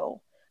big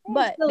deal.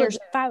 But there's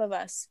 5 of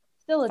us.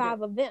 Still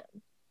 5 of them.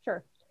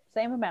 Sure,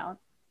 same amount.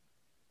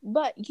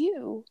 But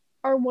you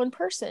are one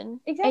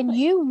person. Exactly. And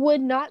you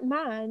would not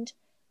mind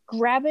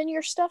grabbing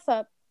your stuff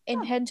up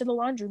and heading to the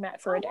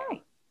laundromat for a day.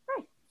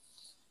 Right.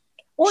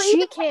 Or She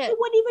even can't. it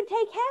wouldn't even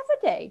take half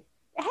a day.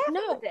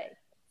 Half a day.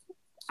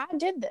 I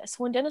did this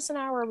when Dennis and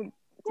I were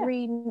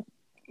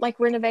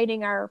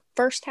renovating our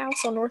first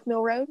house on North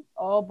Mill Road.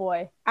 Oh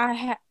boy.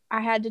 I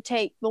had to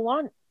take the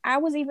lawn.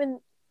 It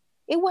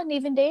wasn't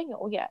even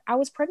Daniel yet. I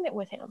was pregnant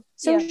with him.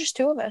 So it was just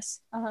two of us.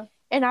 Uh-huh.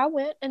 And I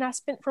went and I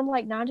spent from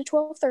like 9 to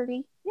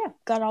 12:30. Yeah.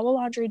 Got all the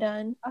laundry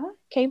done. Uh-huh.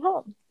 Came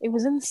home. It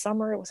was in the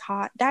summer. It was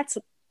hot. That's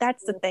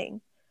the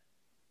thing.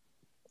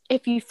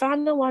 If you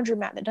find a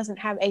laundromat that doesn't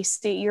have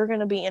AC, you're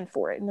going to be in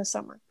for it in the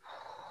summer.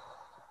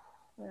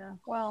 Yeah.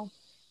 Well,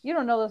 you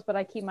don't know this, but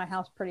I keep my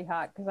house pretty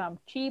hot because I'm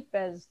cheap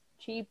as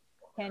cheap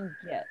can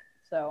get.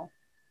 So.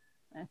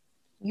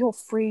 You'll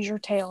freeze your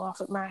tail off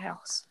at my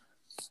house.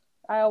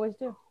 I always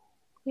do.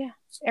 Yeah.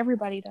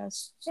 Everybody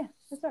does. Yeah.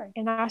 That's all right.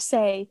 And I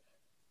say,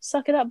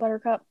 suck it up,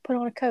 Buttercup. Put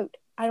on a coat.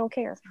 I don't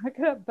care. Suck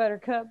it up,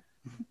 Buttercup.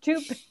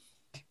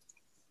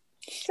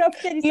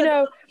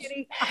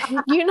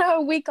 You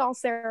know, we call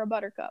Sarah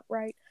Buttercup,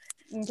 right?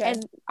 Okay.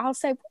 And I'll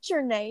say, what's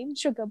your name?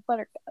 She'll go,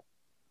 Buttercup.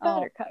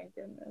 Buttercup. Oh, my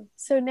goodness.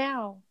 So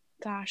now,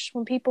 gosh,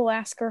 when people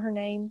ask her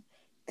name,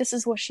 this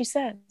is what she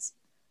says.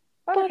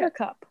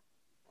 Buttercup.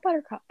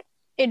 Buttercup.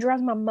 It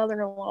drives my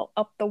mother-in-law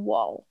up the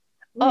wall.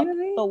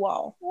 Really? Up the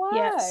wall. Why?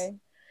 Yes.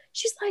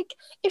 She's like,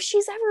 if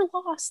she's ever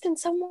lost and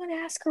someone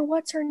asks her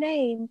what's her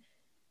name,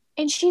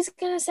 and she's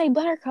going to say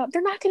Buttercup,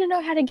 they're not going to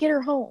know how to get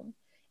her home.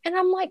 And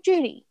I'm like,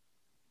 Judy,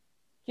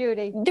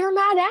 they're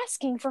not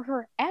asking for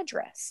her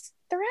address.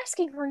 They're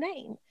asking her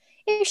name.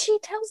 If she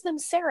tells them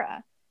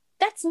Sarah,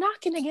 that's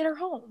not going to get her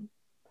home.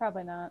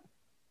 Probably not.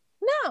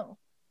 No.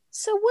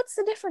 So what's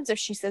the difference if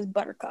she says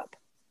Buttercup?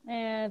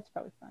 It's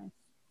probably fine.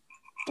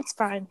 It's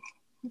fine.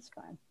 It's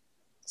fine.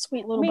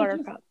 Sweet little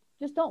Buttercup.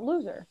 Just don't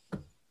lose her.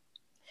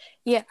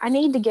 Yeah, I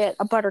need to get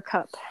a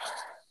Buttercup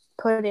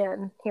put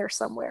in here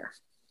somewhere.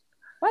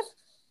 What?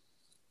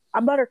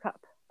 A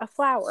Buttercup. A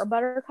flower. A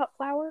Buttercup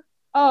flower.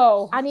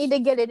 Oh. I need to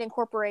get it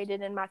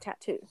incorporated in my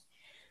tattoo.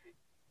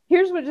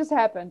 Here's what just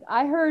happened.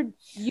 I heard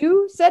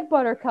you said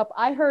Buttercup.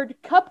 I heard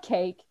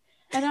cupcake.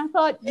 And I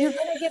thought, you're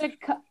going to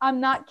get I'm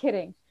not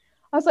kidding.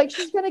 I was like,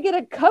 she's going to get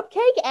a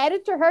cupcake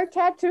added to her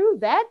tattoo?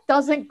 That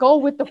doesn't go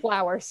with the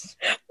flowers.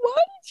 Why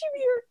did you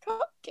hear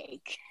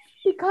cupcake?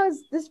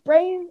 Because this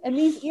brain and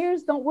these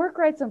ears don't work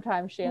right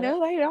sometimes, Shannon.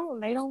 No, they don't.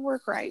 They don't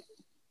work right.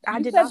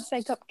 I did not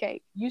say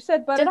cupcake. You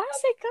said Buttercup? Did I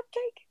say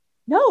cupcake?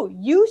 No,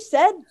 you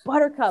said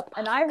Buttercup.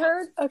 And I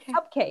heard okay.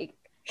 Cupcake.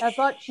 I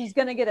thought she's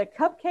going to get a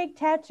cupcake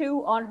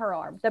tattoo on her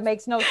arm. That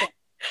makes no sense.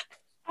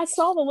 I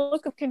saw the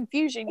look of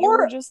confusion. You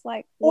were just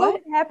like,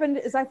 what happened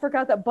is I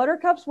forgot that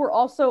buttercups were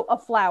also a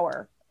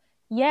flower.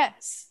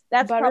 Yes.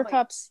 That's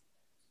buttercups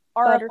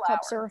are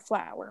a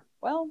flower.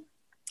 Well,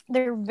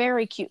 they're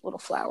very cute little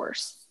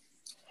flowers.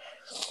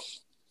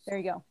 There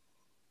you go.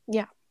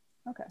 Yeah.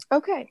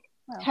 Okay.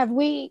 Wow. Have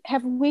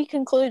we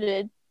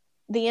concluded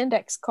the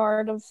index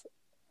card of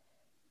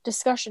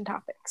discussion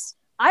topics?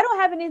 I don't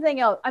have anything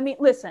else. I mean,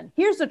 listen,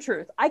 here's the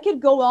truth. I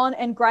could go on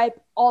and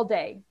gripe all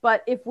day,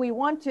 but if we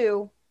want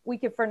to, we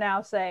could for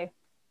now say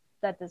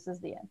that this is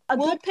the end.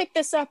 We'll pick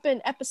this up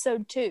in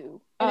episode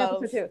 2.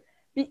 The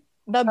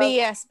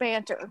BS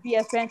banter.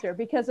 BS banter,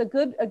 because a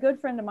good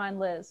friend of mine,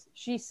 Liz,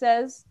 she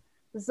says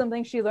this is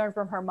something she learned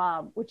from her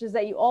mom, which is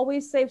that you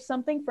always save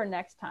something for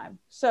next time.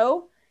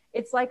 So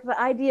it's like the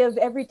idea of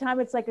every time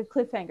it's like a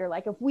cliffhanger.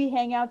 Like if we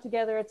hang out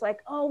together, it's like,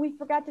 oh, we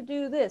forgot to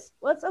do this.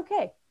 Well, it's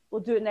okay.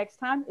 We'll do it next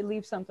time. It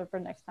leaves something for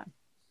next time.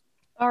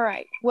 All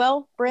right.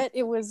 Well, Britt,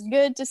 it was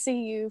good to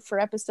see you for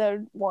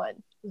episode 1. It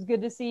was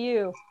good to see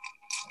you.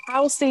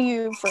 I will see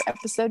you for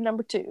episode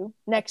number 2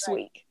 next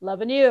week.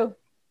 Loving you.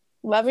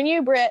 Loving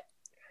you, Britt.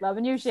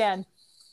 Loving you, Shan.